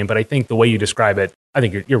party game, but I think the way you describe it, I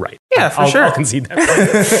think you're right. Yeah, for sure. I'll concede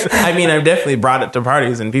that. I mean, I've definitely brought it to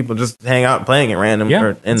parties and people just hang out playing it random,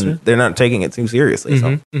 and they're not taking it too seriously.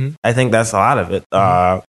 So I think that's a lot of it.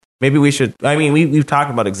 Maybe we should, I mean, we've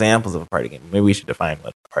talked about examples of a party game. Maybe we should define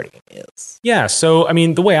what a party game is. Yeah. So, I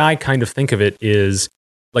mean, the way I kind of think of it is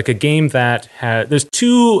like a game that there's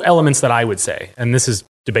 2 elements that I would say, and this is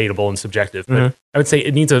debatable and subjective, but I would say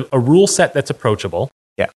it needs a rule set that's approachable.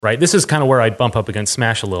 Yeah. Right. This is kind of where I'd bump up against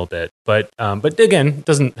Smash a little bit, but again, it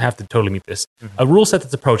doesn't have to totally meet this. A rule set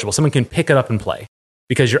that's approachable. Someone can pick it up and play.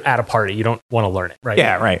 Because you're at a party, you don't want to learn it, right?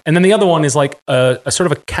 Yeah, right. And then the other one is like a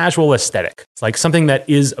sort of a casual aesthetic. It's like something that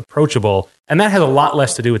is approachable, and that has a lot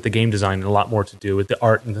less to do with the game design and a lot more to do with the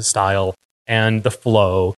art and the style and the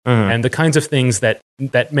flow and the kinds of things that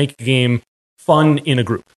make a game fun in a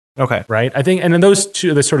group. Okay, right. I think, and then those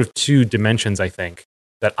two, the sort of 2 dimensions, I think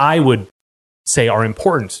that I would say are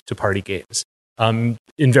important to party games in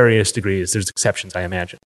various degrees. There's exceptions, I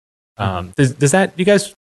imagine. Does that? Do you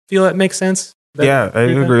guys feel that makes sense? Yeah, I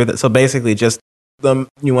agree with it. So basically, just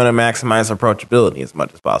you want to maximize approachability as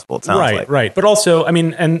much as possible. It sounds like right. But also, I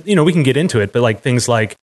mean, and we can get into it, but like things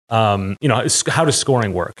like, how does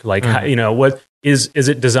scoring work? Like, how, what is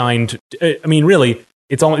it designed? I mean, really,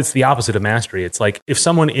 it's the opposite of mastery. It's like if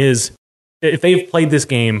they've played this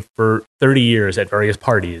game for 30 years at various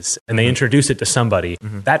parties and they introduce it to somebody,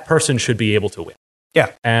 that person should be able to win.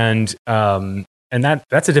 Yeah, and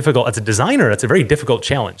that's a designer, that's a very difficult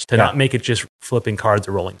challenge to not make it just flipping cards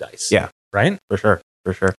or rolling dice. Yeah. Right? For sure.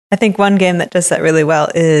 I think one game that does that really well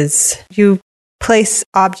is you place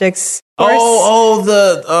objects.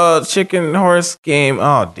 The chicken horse game.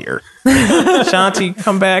 Oh dear. Shanti,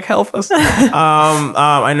 come back, help us.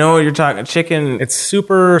 I know you're talking chicken. It's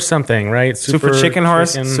super something, right? Super chicken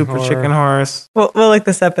horse. Chicken horse. We'll look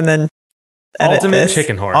this up and then Ultimate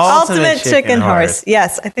Chicken Horse. Ultimate Chicken Horse.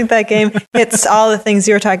 Yes, I think that game hits all the things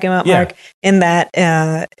you were talking about, Mark, in that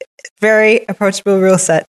very approachable rule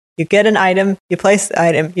set. You get an item, you place the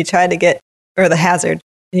item, you try to get, or the hazard,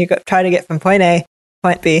 and you try to get from point A,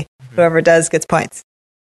 point B. Whoever does gets points.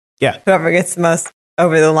 Yeah. Whoever gets the most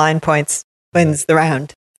over the line points wins the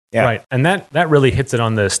round. Yeah. Right. And that really hits it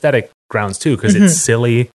on the aesthetic grounds too, because it's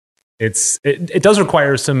silly. It does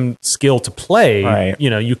require some skill to play. Right.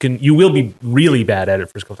 You will be really bad at it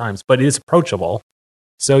for a couple times, but it is approachable.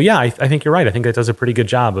 So yeah, I think you're right. I think that does a pretty good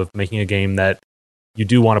job of making a game that you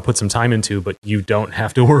do want to put some time into, but you don't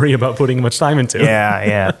have to worry about putting much time into.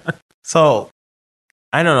 Yeah. So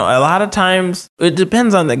I don't know. A lot of times it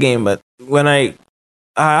depends on the game, but when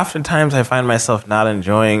oftentimes I find myself not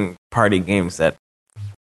enjoying party games that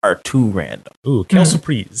are too random. Ooh, Kale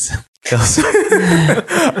Surprise. Just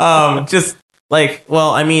like,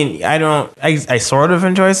 well, I mean, I sort of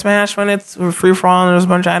enjoy Smash when it's free for all and there's a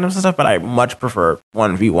bunch of items and stuff, but I much prefer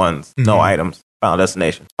 1v1s, no items, Final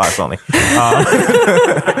Destination, spots only.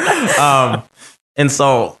 And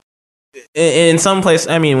so in some place,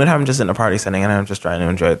 I mean, when I'm just in a party setting and I'm just trying to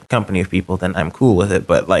enjoy the company of people, then I'm cool with it.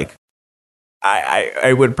 But like,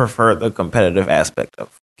 I would prefer the competitive aspect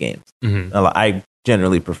of games. I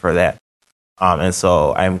generally prefer that. And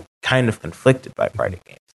so I'm kind of conflicted by party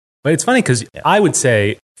games. But it's funny because I would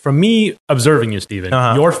say, from me observing you, Steven,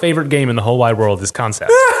 your favorite game in the whole wide world is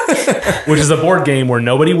Concept, which is a board game where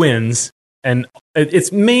nobody wins, and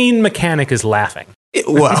its main mechanic is laughing.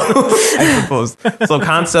 Well, I suppose. So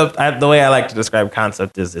Concept, the way I like to describe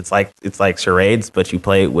Concept is it's like charades, but you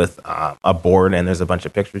play it with a board and there's a bunch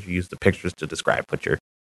of pictures. You use the pictures to describe what you're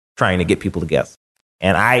trying to get people to guess.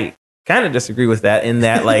 And I kind of disagree with that in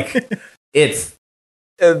that like it's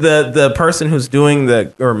the person who's doing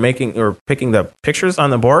making or picking the pictures on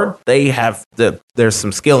the board. There's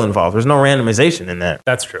some skill involved. There's no randomization in that.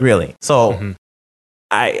 That's true. Really. So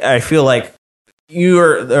I feel like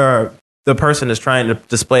you're the person is trying to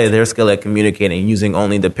display their skill at communicating using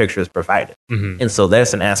only the pictures provided. And so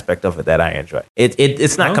there's an aspect of it that I enjoy.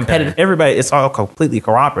 It's not competitive. Everybody, it's all completely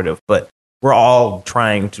cooperative, but we're all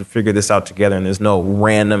trying to figure this out together, and there's no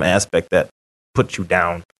random aspect that puts you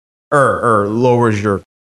down or lowers your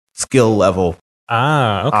skill level.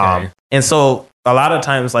 Okay. And so a lot of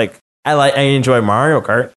times, like I enjoy Mario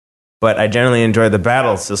Kart, but I generally enjoy the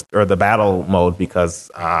battle system or the battle mode because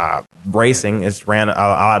racing is random. A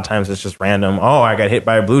lot of times it's just random. Oh, I got hit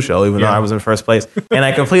by a blue shell even though I was in first place, and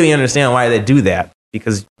I completely understand why they do that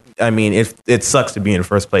because I mean it sucks to be in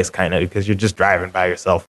first place kind of because you're just driving by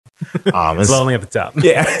yourself. It's lonely at the top.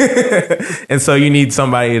 Yeah, and so you need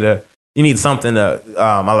something to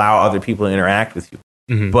allow other people to interact with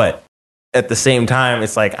you, but. At the same time,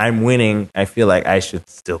 it's like I'm winning. I feel like I should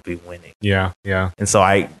still be winning. Yeah. And so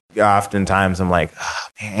oftentimes I'm like, oh,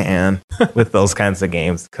 man, with those kinds of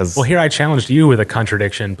games. Well, here I challenged you with a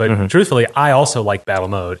contradiction, but truthfully, I also like battle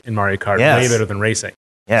mode in Mario Kart way better than racing.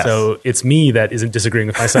 Yes. So it's me that isn't disagreeing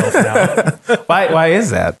with myself now. Why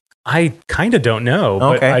is that? I kind of don't know,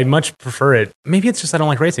 but I much prefer it. Maybe it's just I don't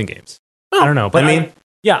like racing games. I don't know. But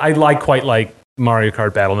I quite like Mario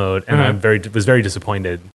Kart battle mode, and I was very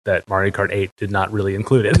disappointed that Mario Kart 8 did not really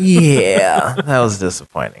include it. Yeah, that was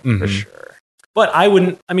disappointing for sure. But I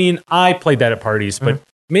played that at parties, but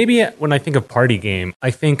maybe when I think of party game, I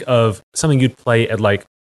think of something you'd play at like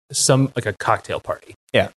a cocktail party.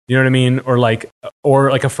 Yeah. You know what I mean? Or like a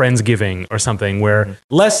Friendsgiving or something where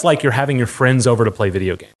less like you're having your friends over to play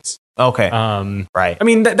video games. Okay. Right. I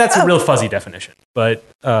mean, that's a real fuzzy definition, but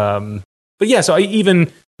yeah, so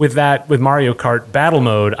even with Mario Kart battle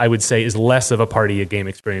mode, I would say is less of a party game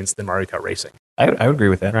experience than Mario Kart racing. I would agree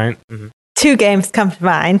with that. Right? Two games come to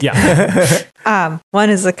mind. Yeah. One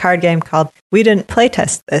is a card game called We Didn't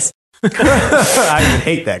Playtest This. I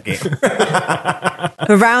hate that game.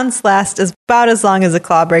 The rounds last about as long as a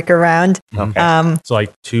Clawbreaker round. Okay. So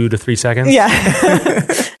like 2 to 3 seconds? Yeah.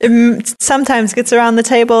 It sometimes gets around the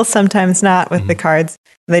table, sometimes not with the cards.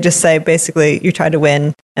 They just say basically you try to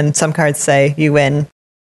win, and some cards say you win.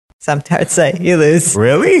 Some cards say you lose.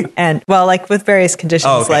 Really? And well, like with various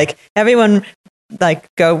conditions, like everyone like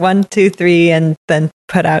go 1, 2, 3, and then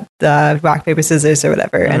put out the rock, paper, scissors or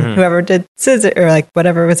whatever. And whoever did scissors or like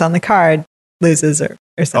whatever was on the card loses or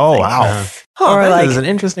something. Oh, wow. Or that is an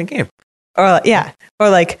interesting game. Or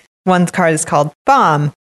like one card is called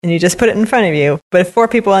bomb. And you just put it in front of you. But if 4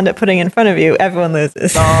 people end up putting it in front of you, everyone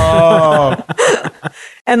loses. Oh.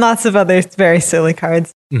 And lots of other very silly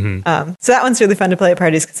cards. So that one's really fun to play at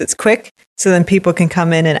parties because it's quick. So then people can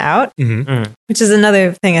come in and out, which is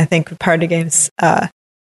another thing I think with party games. I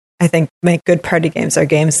think make good party games are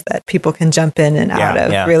games that people can jump in and out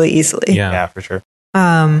of really easily. Yeah, for sure.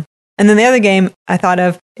 And then the other game I thought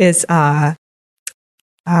of is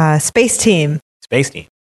Space Team. Space Team.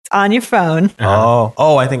 On your phone.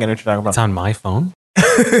 Oh, I think I know what you're talking about. It's on my phone?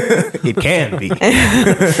 It can be.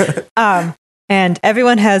 And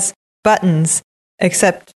everyone has buttons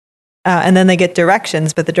except, and then they get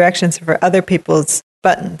directions, but the directions are for other people's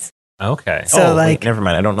buttons. Okay. So wait, never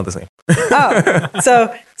mind. I don't know this game.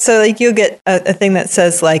 So like you'll get a thing that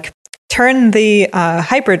says like, turn the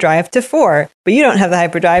hyperdrive to 4, but you don't have the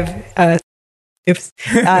hyperdrive.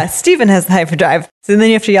 Steven has the hyperdrive. So then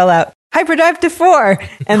you have to yell out, hyperdrive to 4,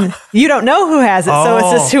 and you don't know who has it, so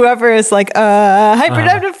it's just whoever is like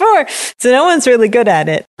hyperdrive to 4. So no one's really good at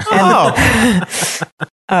it.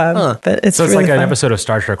 But it's really like fun. an episode of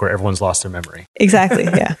Star Trek where everyone's lost their memory. Exactly.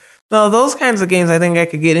 Yeah. No, those kinds of games I think I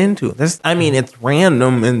could get into. It's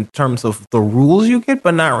random in terms of the rules you get,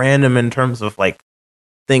 but not random in terms of like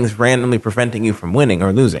things randomly preventing you from winning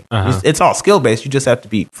or losing. It's all skill based. You just have to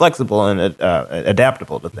be flexible and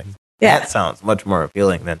adaptable to things. Yeah. That sounds much more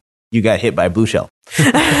appealing than you got hit by a blue shell.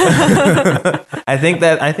 I think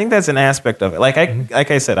that's an aspect of it. Like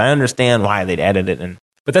I said, I understand why they'd added it in.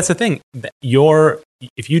 But that's the thing.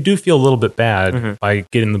 If you do feel a little bit bad by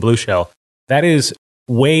getting the blue shell, that is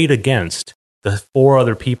weighed against the 4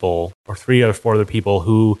 other people or 3 or 4 other people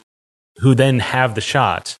who then have the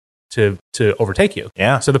shot to overtake you.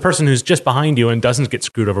 Yeah. So the person who's just behind you and doesn't get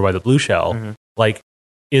screwed over by the blue shell, like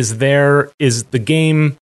is the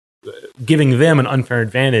game giving them an unfair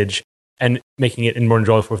advantage and making it more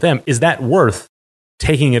enjoyable for them? Is that worth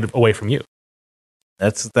taking it away from you?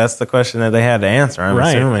 That's the question that they had to answer. I'm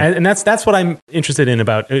assuming, and that's what I'm interested in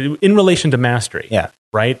about in relation to mastery. Yeah,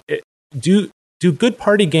 right. do good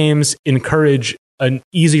party games encourage an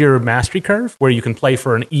easier mastery curve where you can play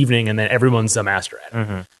for an evening and then everyone's a master at it?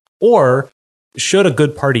 Mm-hmm. Or should a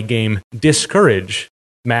good party game discourage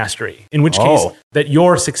mastery? In which case, that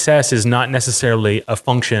your success is not necessarily a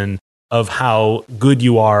function of how good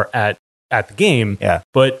you are at the game,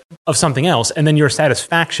 but of something else. And then your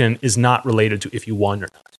satisfaction is not related to if you won or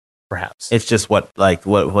not, perhaps. It's just what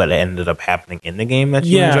ended up happening in the game that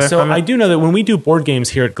you enjoy so from it? I do know that when we do board games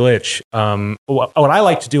here at Glitch, what I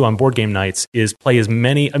like to do on board game nights is play as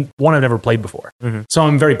many, one I've never played before. Mm-hmm. So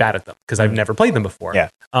I'm very bad at them because I've never played them before. Yeah.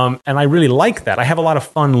 And I really like that. I have a lot of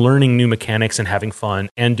fun learning new mechanics and having fun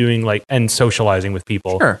and doing and socializing with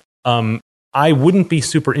people. Sure. I wouldn't be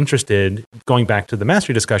super interested, going back to the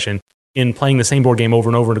mastery discussion, in playing the same board game over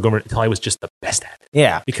and over and over until I was just the best at it.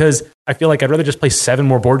 Yeah. Because I feel like I'd rather just play 7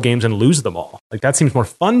 more board games and lose them all. Like, that seems more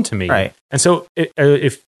fun to me. Right. And so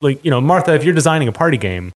if Martha, if you're designing a party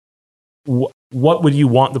game, what would you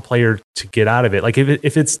want the player to get out of it? Like,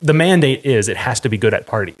 if it's the mandate is it has to be good at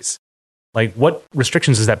parties, like, what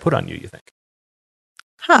restrictions does that put on you, you think?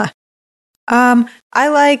 I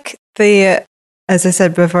like as I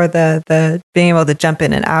said before, the being able to jump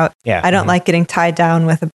in and out. Yeah. I don't like getting tied down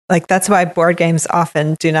with that's why board games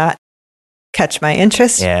often do not catch my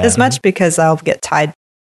interest as much, because I'll get tied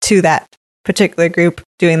to that particular group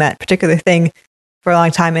doing that particular thing for a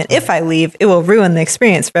long time. And if I leave, it will ruin the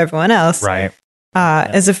experience for everyone else. Right.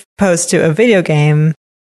 As opposed to a video game,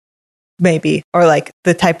 maybe, or like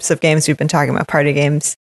the types of games we've been talking about, party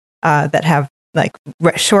games that have like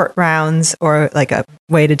short rounds or like a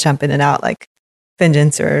way to jump in and out, like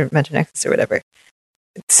Vengeance or Metro Nexus or whatever,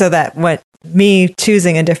 so that me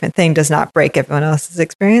choosing a different thing does not break everyone else's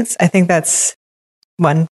experience. I think that's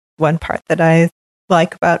one part that I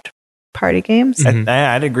like about party games. Mm-hmm.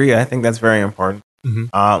 I'd agree. I think that's very important.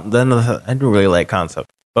 Mm-hmm. Then I do really like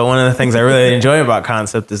Concept, but one of the things I really enjoy about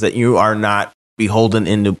Concept is that you are not beholden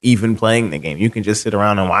into even playing the game. You can just sit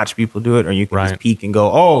around and watch people do it, or you can just peek and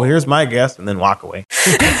go, "Oh, here's my guess," and then walk away.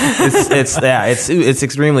 It's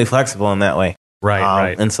extremely flexible in that way.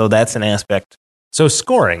 Right. And so that's an aspect. So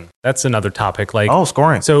scoring, that's another topic. Like,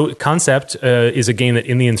 scoring. So Concept is a game that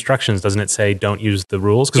in the instructions, doesn't it say don't use the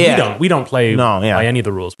rules? Because we don't play by any of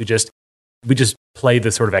the rules. We just play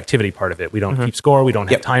the sort of activity part of it. We don't keep score. We don't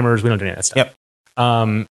have timers. We don't do any of that stuff.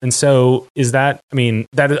 Yep. And so is that? I mean,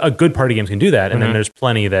 that a good party games can do that, and then there's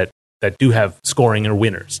plenty that do have scoring or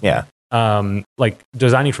winners. Yeah. Like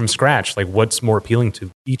designing from scratch, like what's more appealing to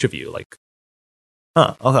each of you? Like,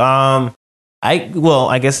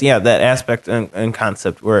 I guess that aspect and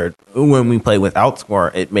Concept where when we play without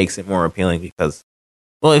score, it makes it more appealing because,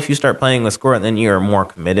 well, if you start playing with score, then you're more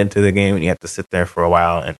committed to the game and you have to sit there for a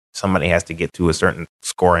while, and somebody has to get to a certain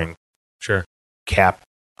scoring cap,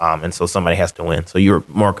 and so somebody has to win. So you're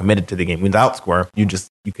more committed to the game. Without score, you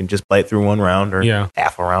can just play it through one round or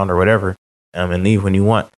half a round or whatever, and leave when you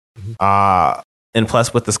want. Mm-hmm. And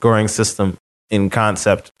plus, with the scoring system in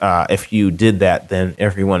Concept, if you did that, then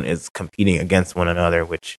everyone is competing against one another,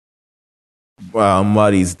 which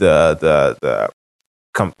muddies the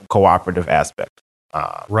cooperative aspect,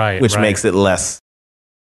 which makes it less.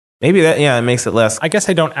 Maybe it makes it less. I guess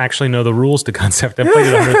I don't actually know the rules to Concept. I've played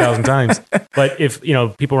it 100,000 times. But if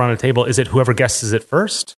people around a table, is it whoever guesses it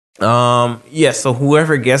first? Yes. So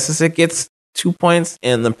whoever guesses it gets 2 points,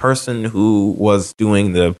 and the person who was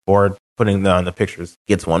doing the board, putting on the pictures,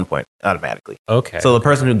 gets 1 point automatically. Okay. So the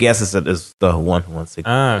person who guesses it is the one who wants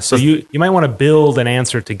to. So you might want to build an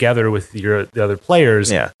answer together with the other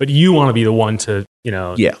players. Yeah. But you want to be the one to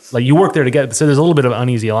Yes. like you work there together. So there's a little bit of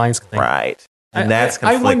uneasy alliance thing. Right. And that's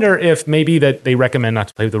I wonder if maybe that they recommend not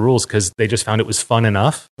to play with the rules because they just found it was fun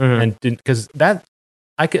enough, and because that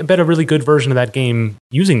I could bet a really good version of that game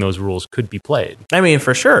using those rules could be played. I mean,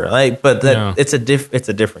 for sure. It's a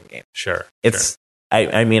different game. Sure. It's.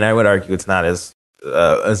 I mean, I would argue it's not as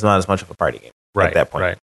much of a party game at that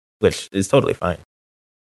point, which is totally fine.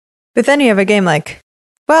 But then you have a game like,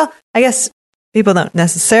 well, I guess people don't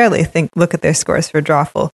necessarily look at their scores for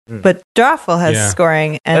Drawful, but Drawful has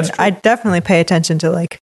scoring, and I definitely pay attention to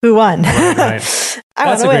like who won. Right.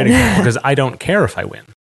 That's a great example because I don't care if I win.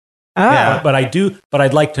 But I do. But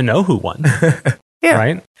I'd like to know who won.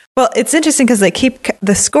 Right. Well, it's interesting because they keep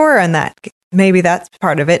the score on that. Maybe that's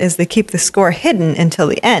part of it is they keep the score hidden until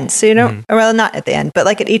the end. So you don't, well, not at the end, but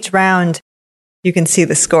like at each round, you can see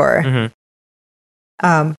the score.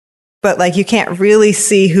 But like you can't really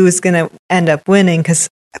see who's going to end up winning because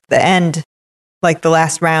at the end, like the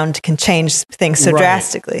last round can change things so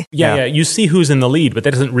drastically. Yeah. You see who's in the lead, but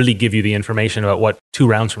that doesn't really give you the information about what 2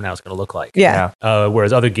 rounds from now is going to look like. Yeah.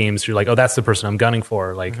 Whereas other games, you're like, oh, that's the person I'm gunning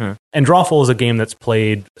for. Like, and Drawful is a game that's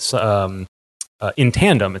played in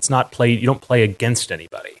tandem. It's not you don't play against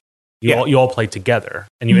anybody. You all play together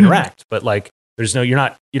and you interact, but like you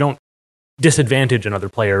don't disadvantage another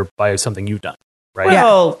player by something you've done. Right.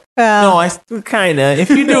 Well, no, I kind of. If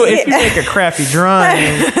you make a crappy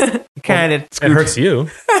drawing, kind of it hurts you.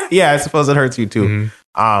 Yeah, I suppose it hurts you too.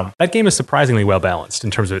 That game is surprisingly well balanced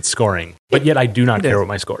in terms of its scoring, but yet I do not care what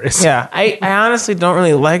my score is. Yeah, I honestly don't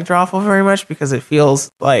really like Drawful very much because it feels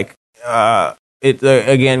like it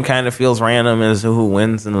again kind of feels random as to who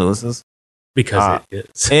wins and loses. Because it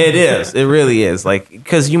is. It is. It really is. Like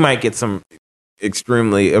because you might get some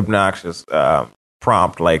extremely obnoxious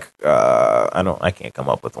prompt like I can't come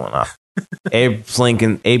up with one off. Abe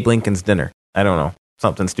Lincoln's dinner. I don't know.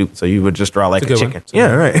 Something stupid. So you would just draw like a chicken.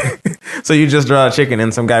 Yeah, right. So you just draw a chicken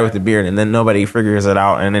and some guy with a beard and then nobody figures it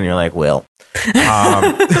out and then you're like, well.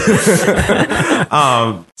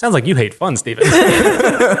 Sounds like you hate fun, Steven.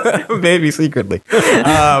 Maybe secretly.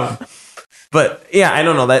 But yeah, I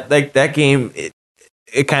don't know. That game,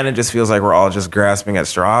 it kind of just feels like we're all just grasping at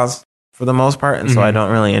straws for the most part. And so I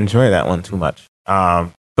don't really enjoy that one too much.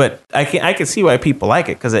 But I can see why people like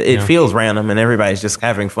it because it feels random and everybody's just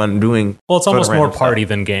having fun doing. Well, it's almost more party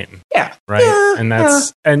than game. Yeah, right. Yeah, and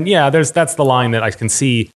that's the line that I can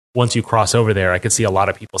see once you cross over there. I could see a lot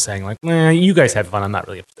of people saying like, "You guys have fun. I'm not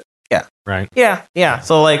really interested." Yeah. Right. Yeah.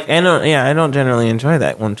 So like, I don't generally enjoy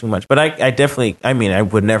that one too much. But I definitely. I mean, I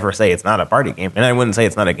would never say it's not a party game, and I wouldn't say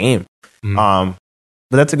it's not a game. But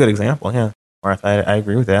that's a good example. Yeah, Martha, I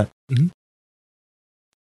agree with that. Mm-hmm.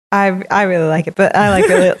 I really like it, but I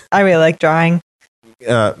really like drawing.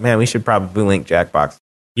 Man, we should probably link Jackbox.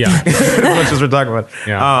 Yeah, as much as we're talking about.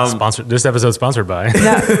 Yeah, sponsored. This episode's sponsored by.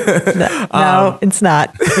 No, it's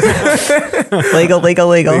not. Legal.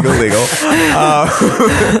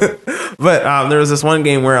 But there was this one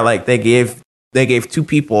game where like they gave two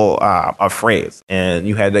people a phrase, and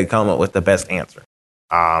you had to come up with the best answer.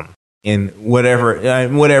 In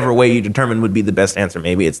whatever way you determine would be the best answer.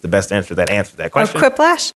 Maybe it's the best answer that answers that question.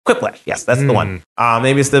 Quiplash? Quiplash, yes, that's the one.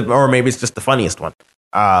 Maybe it's just the funniest one.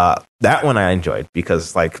 That one I enjoyed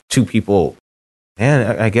because like two people,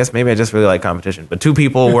 man, I guess maybe I just really like competition, but two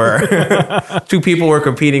people were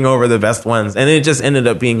competing over the best ones, and it just ended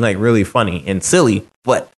up being like really funny and silly,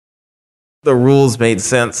 but the rules made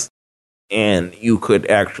sense, and you could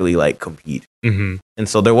actually like compete. Mm-hmm. And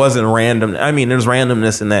so there wasn't random. I mean, there's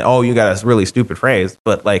randomness in that. Oh, you got a really stupid phrase,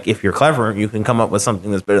 but like if you're clever, you can come up with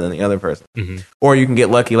something that's better than the other person. Mm-hmm. Or you can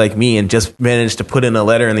get lucky like me and just manage to put in a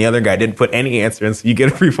letter, and the other guy didn't put any answer, and so you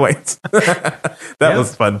get free points. That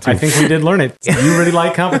was fun too. I think we did learn it. You really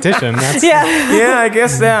like competition. Yeah, I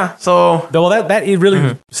guess So that it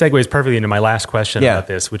really segues perfectly into my last question about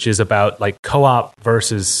this, which is about like co-op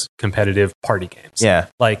versus competitive party games. Yeah,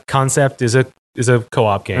 like Concept is a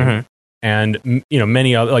co-op game. Mm-hmm. And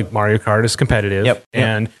many other like Mario Kart is competitive,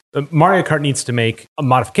 and Mario Kart needs to make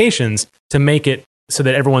modifications to make it so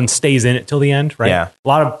that everyone stays in it till the end, right? Yeah. A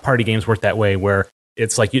lot of party games work that way, where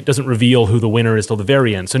it's like it doesn't reveal who the winner is till the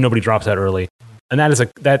very end, so nobody drops out early, and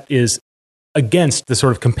that is against the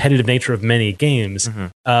sort of competitive nature of many games.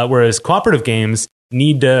 Whereas cooperative games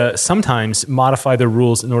need to sometimes modify their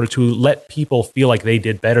rules in order to let people feel like they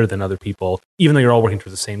did better than other people, even though you're all working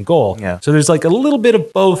towards the same goal. Yeah. So there's like a little bit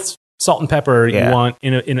of both salt and pepper you want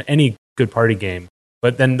in any good party game,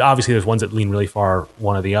 but then obviously there's ones that lean really far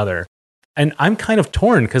one or the other. And I'm kind of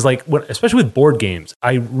torn because like especially with board games,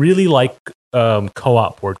 I really like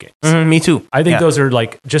co-op board games. Me too. I think those are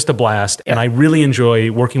like just a blast, and I really enjoy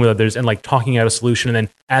working with others and like talking out a solution, and then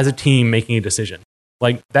as a team making a decision.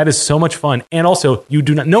 Like that is so much fun, and also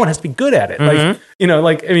no one has to be good at it. Like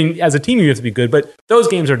I mean, as a team you have to be good, but those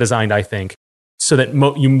games are designed, I think, so that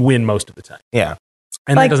you win most of the time. Yeah.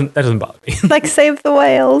 And that doesn't bother me. Like Save the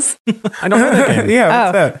Whales. I don't know that game.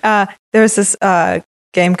 What's that? There was this board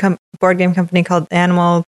game company called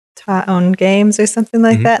Animal Town Games or something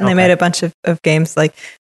like that, and they made a bunch of games like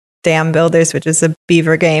Dam Builders, which is a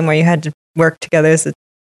beaver game where you had to work together as a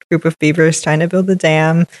group of beavers trying to build a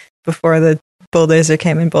dam before the bulldozer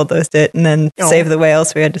came and bulldozed it, and then Save the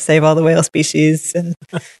Whales. We had to save all the whale species. And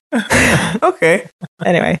okay.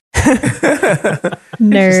 Anyway,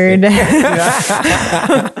 nerd.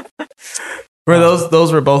 Were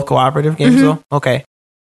those were both cooperative games though? Okay.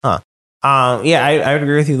 Huh. Yeah, I would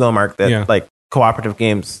agree with you though, Mark, that like cooperative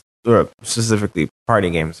games, or specifically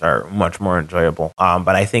party games, are much more enjoyable.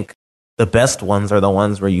 But I think the best ones are the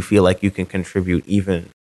ones where you feel like you can contribute even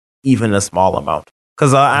a small amount.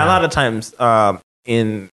 Because a lot of times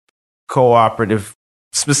in cooperative,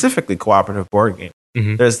 specifically cooperative board games,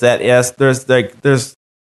 there's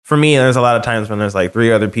for me, there's a lot of times when there's like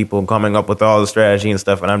 3 other people coming up with all the strategy and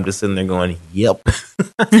stuff, and I'm just sitting there going, "Yep."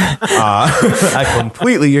 I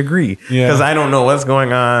completely agree because I don't know what's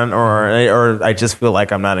going on, or I just feel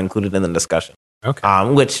like I'm not included in the discussion. Okay.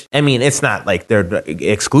 Which, I mean, it's not like they're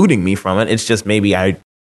excluding me from it. It's just maybe I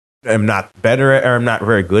am not better or I'm not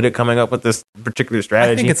very good at coming up with this particular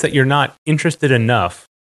strategy. I think it's that you're not interested enough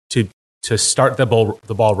to start the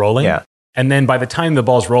ball rolling. Yeah. And then by the time the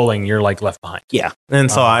ball's rolling, you're like left behind. Yeah. And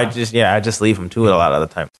so I just leave them to it a lot of the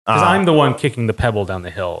time. Because I'm the one kicking the pebble down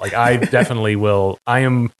the hill. Like I definitely will. I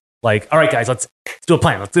am like, all right, guys, let's do a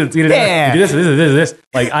plan. Let's do this.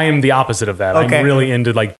 Like I am the opposite of that. Okay. I'm really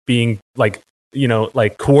into like being like,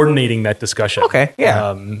 like coordinating that discussion. Okay,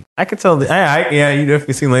 yeah. I could tell. You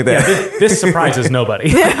definitely seem like that. Yeah, this surprises nobody.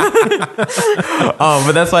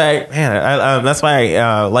 But that's why, that's why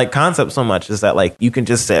I like Concept so much. Is that like you can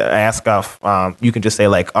just ask off. You can just say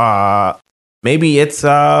like, maybe it's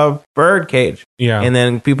a bird cage. Yeah, and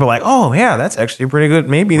then people are like, oh yeah, that's actually pretty good.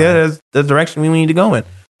 Maybe that is the direction we need to go in.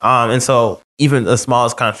 And so even the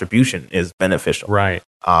smallest contribution is beneficial. Right.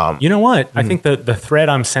 You know what? I think the thread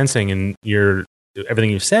I'm sensing in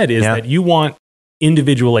everything you've said is that you want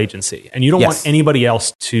individual agency and you don't want anybody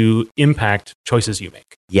else to impact choices you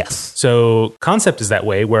make. Yes. So Concept is that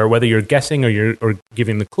way, where whether you're guessing or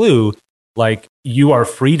giving the clue, like you are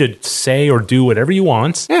free to say or do whatever you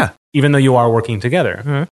want. Yeah. Even though you are working together.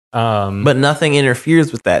 Mm-hmm. But nothing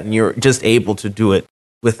interferes with that, and you're just able to do it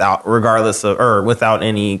without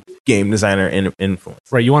any game designer influence.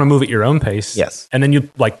 Right. You want to move at your own pace. Yes. And then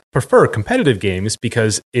you prefer competitive games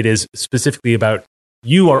because it is specifically about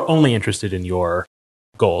you are only interested in your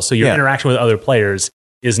goals. So your interaction with other players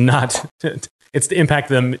is not, it's to impact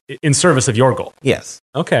them in service of your goal. Yes.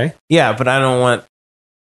 Okay. Yeah, but I don't want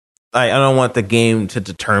the game to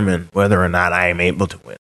determine whether or not I am able to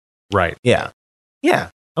win. Right. Yeah. Yeah.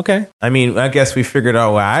 Okay. I mean, I guess we figured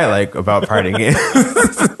out what I like about party games.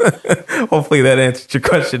 Hopefully that answered your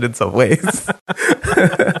question in some ways.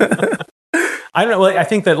 I don't know. I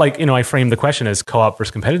think that I framed the question as co-op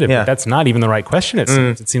versus competitive, but that's not even the right question.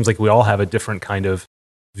 It seems like we all have a different kind of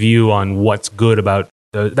view on what's good about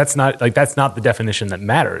that's not the definition that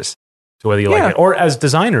matters to whether you like it. Or as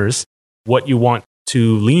designers, what you want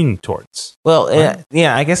to lean towards. Well,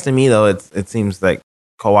 I guess to me though, it seems like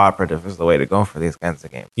cooperative is the way to go for these kinds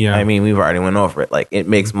of games. Yeah. I mean, we've already went over it. Like, it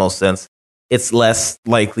makes most sense. It's less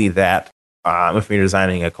likely that if you're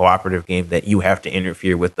designing a cooperative game that you have to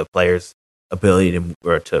interfere with the player's ability to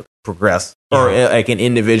progress, or like an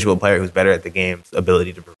individual player who's better at the game's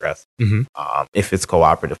ability to progress. Mm-hmm. If it's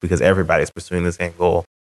cooperative, because everybody's pursuing the same goal,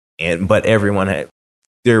 but everyone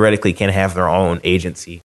theoretically can have their own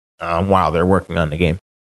agency while they're working on the game,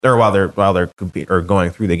 or while they're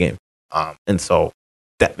going through the game, and so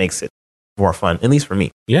that makes it more fun, at least for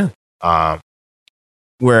me. Yeah.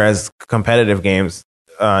 Whereas competitive games,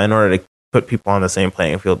 in order to put people on the same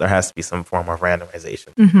playing field, there has to be some form of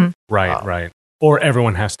randomization. Mm-hmm. Right. Or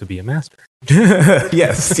everyone has to be a master.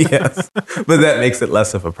 yes. But that makes it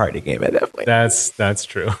less of a party game at that point. That's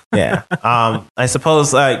true. Yeah. I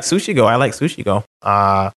suppose like Sushi Go. I like Sushi Go.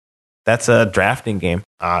 That's a drafting game.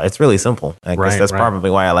 It's really simple. I guess that's probably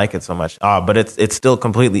why I like it so much. But it's still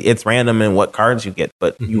it's random in what cards you get,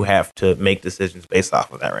 but you have to make decisions based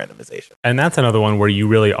off of that randomization. And that's another one where you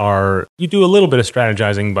really you do a little bit of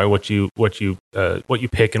strategizing by what you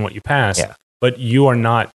pick and what you pass. Yeah. But you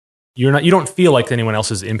don't feel like anyone else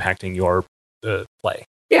is impacting your play.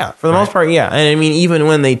 Yeah, for the most part, yeah. And I mean, even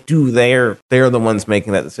when they do, they're the ones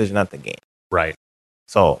making that decision, not the game. Right.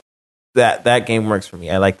 So that game works for me.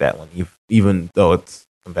 I like that one, even though it's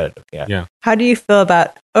competitive. Yeah. How do you feel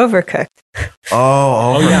about Overcooked?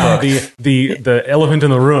 Oh yeah, the elephant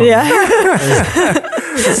in the room. Yeah.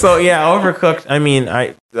 So yeah, Overcooked. I mean,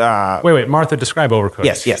 wait, Martha, describe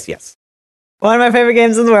Overcooked. Yes. One of my favorite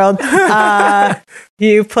games in the world.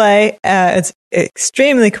 You play. It's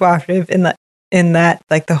extremely cooperative in that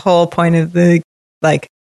like the whole point of the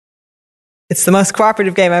it's the most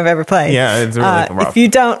cooperative game I've ever played. Yeah, it's really cooperative. If you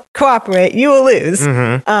don't cooperate, you will lose.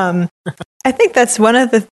 Mm-hmm. I think that's one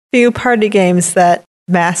of the few party games that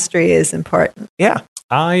mastery is important. Yeah,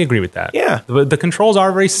 I agree with that. Yeah, the controls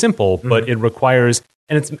are very simple, but it requires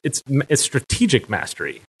it's strategic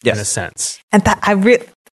mastery in a sense. And that that's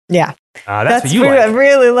what you like. I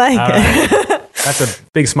really like it. That's a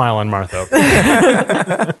big smile on Martha.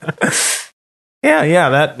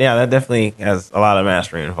 That definitely has a lot of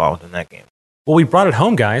mastery involved in that game. Well, we brought it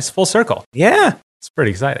home, guys. Full circle. Yeah. It's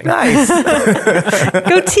pretty exciting. Nice.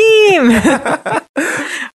 Go team.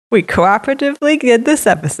 We cooperatively did this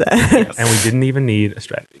episode. Yes. And we didn't even need a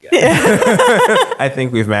strategy guide. Yeah. I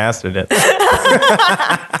think we've mastered it.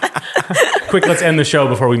 Quick, let's end the show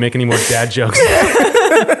before we make any more dad jokes.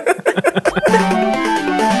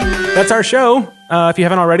 That's our show. If you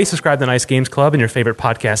haven't already, subscribe to Nice Games Club in your favorite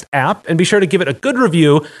podcast app, and be sure to give it a good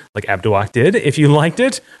review, like Abduak did, if you liked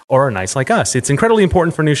it, or are nice like us. It's incredibly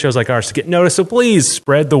important for new shows like ours to get noticed, so please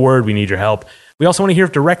spread the word. We need your help. We also want to hear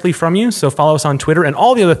directly from you, so follow us on Twitter and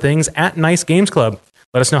all the other things at Nice Games Club.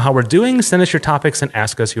 Let us know how we're doing, send us your topics, and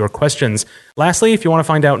ask us your questions. Lastly, if you want to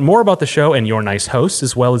find out more about the show and your nice hosts,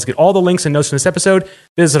 as well as get all the links and notes from this episode,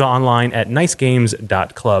 visit online at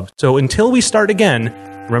nicegames.club. So until we start again,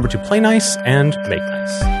 remember to play nice and make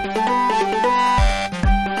nice.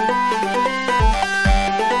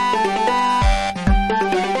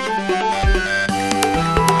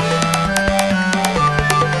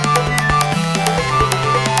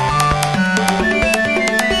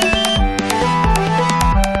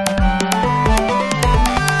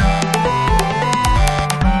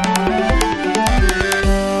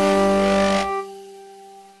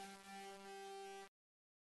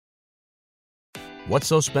 What's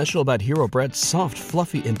so special about Hero Bread's soft,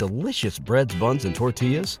 fluffy, and delicious breads, buns, and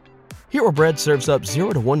tortillas? Hero Bread serves up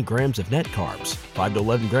 0 to 1 grams of net carbs, 5 to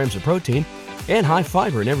 11 grams of protein, and high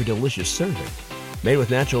fiber in every delicious serving. Made with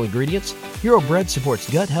natural ingredients, Hero Bread supports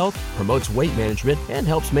gut health, promotes weight management, and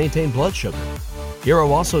helps maintain blood sugar.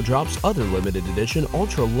 Hero also drops other limited edition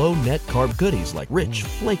ultra-low net carb goodies like rich,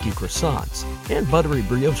 flaky croissants and buttery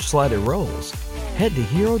brioche slider rolls. Head to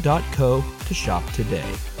hero.co to shop today.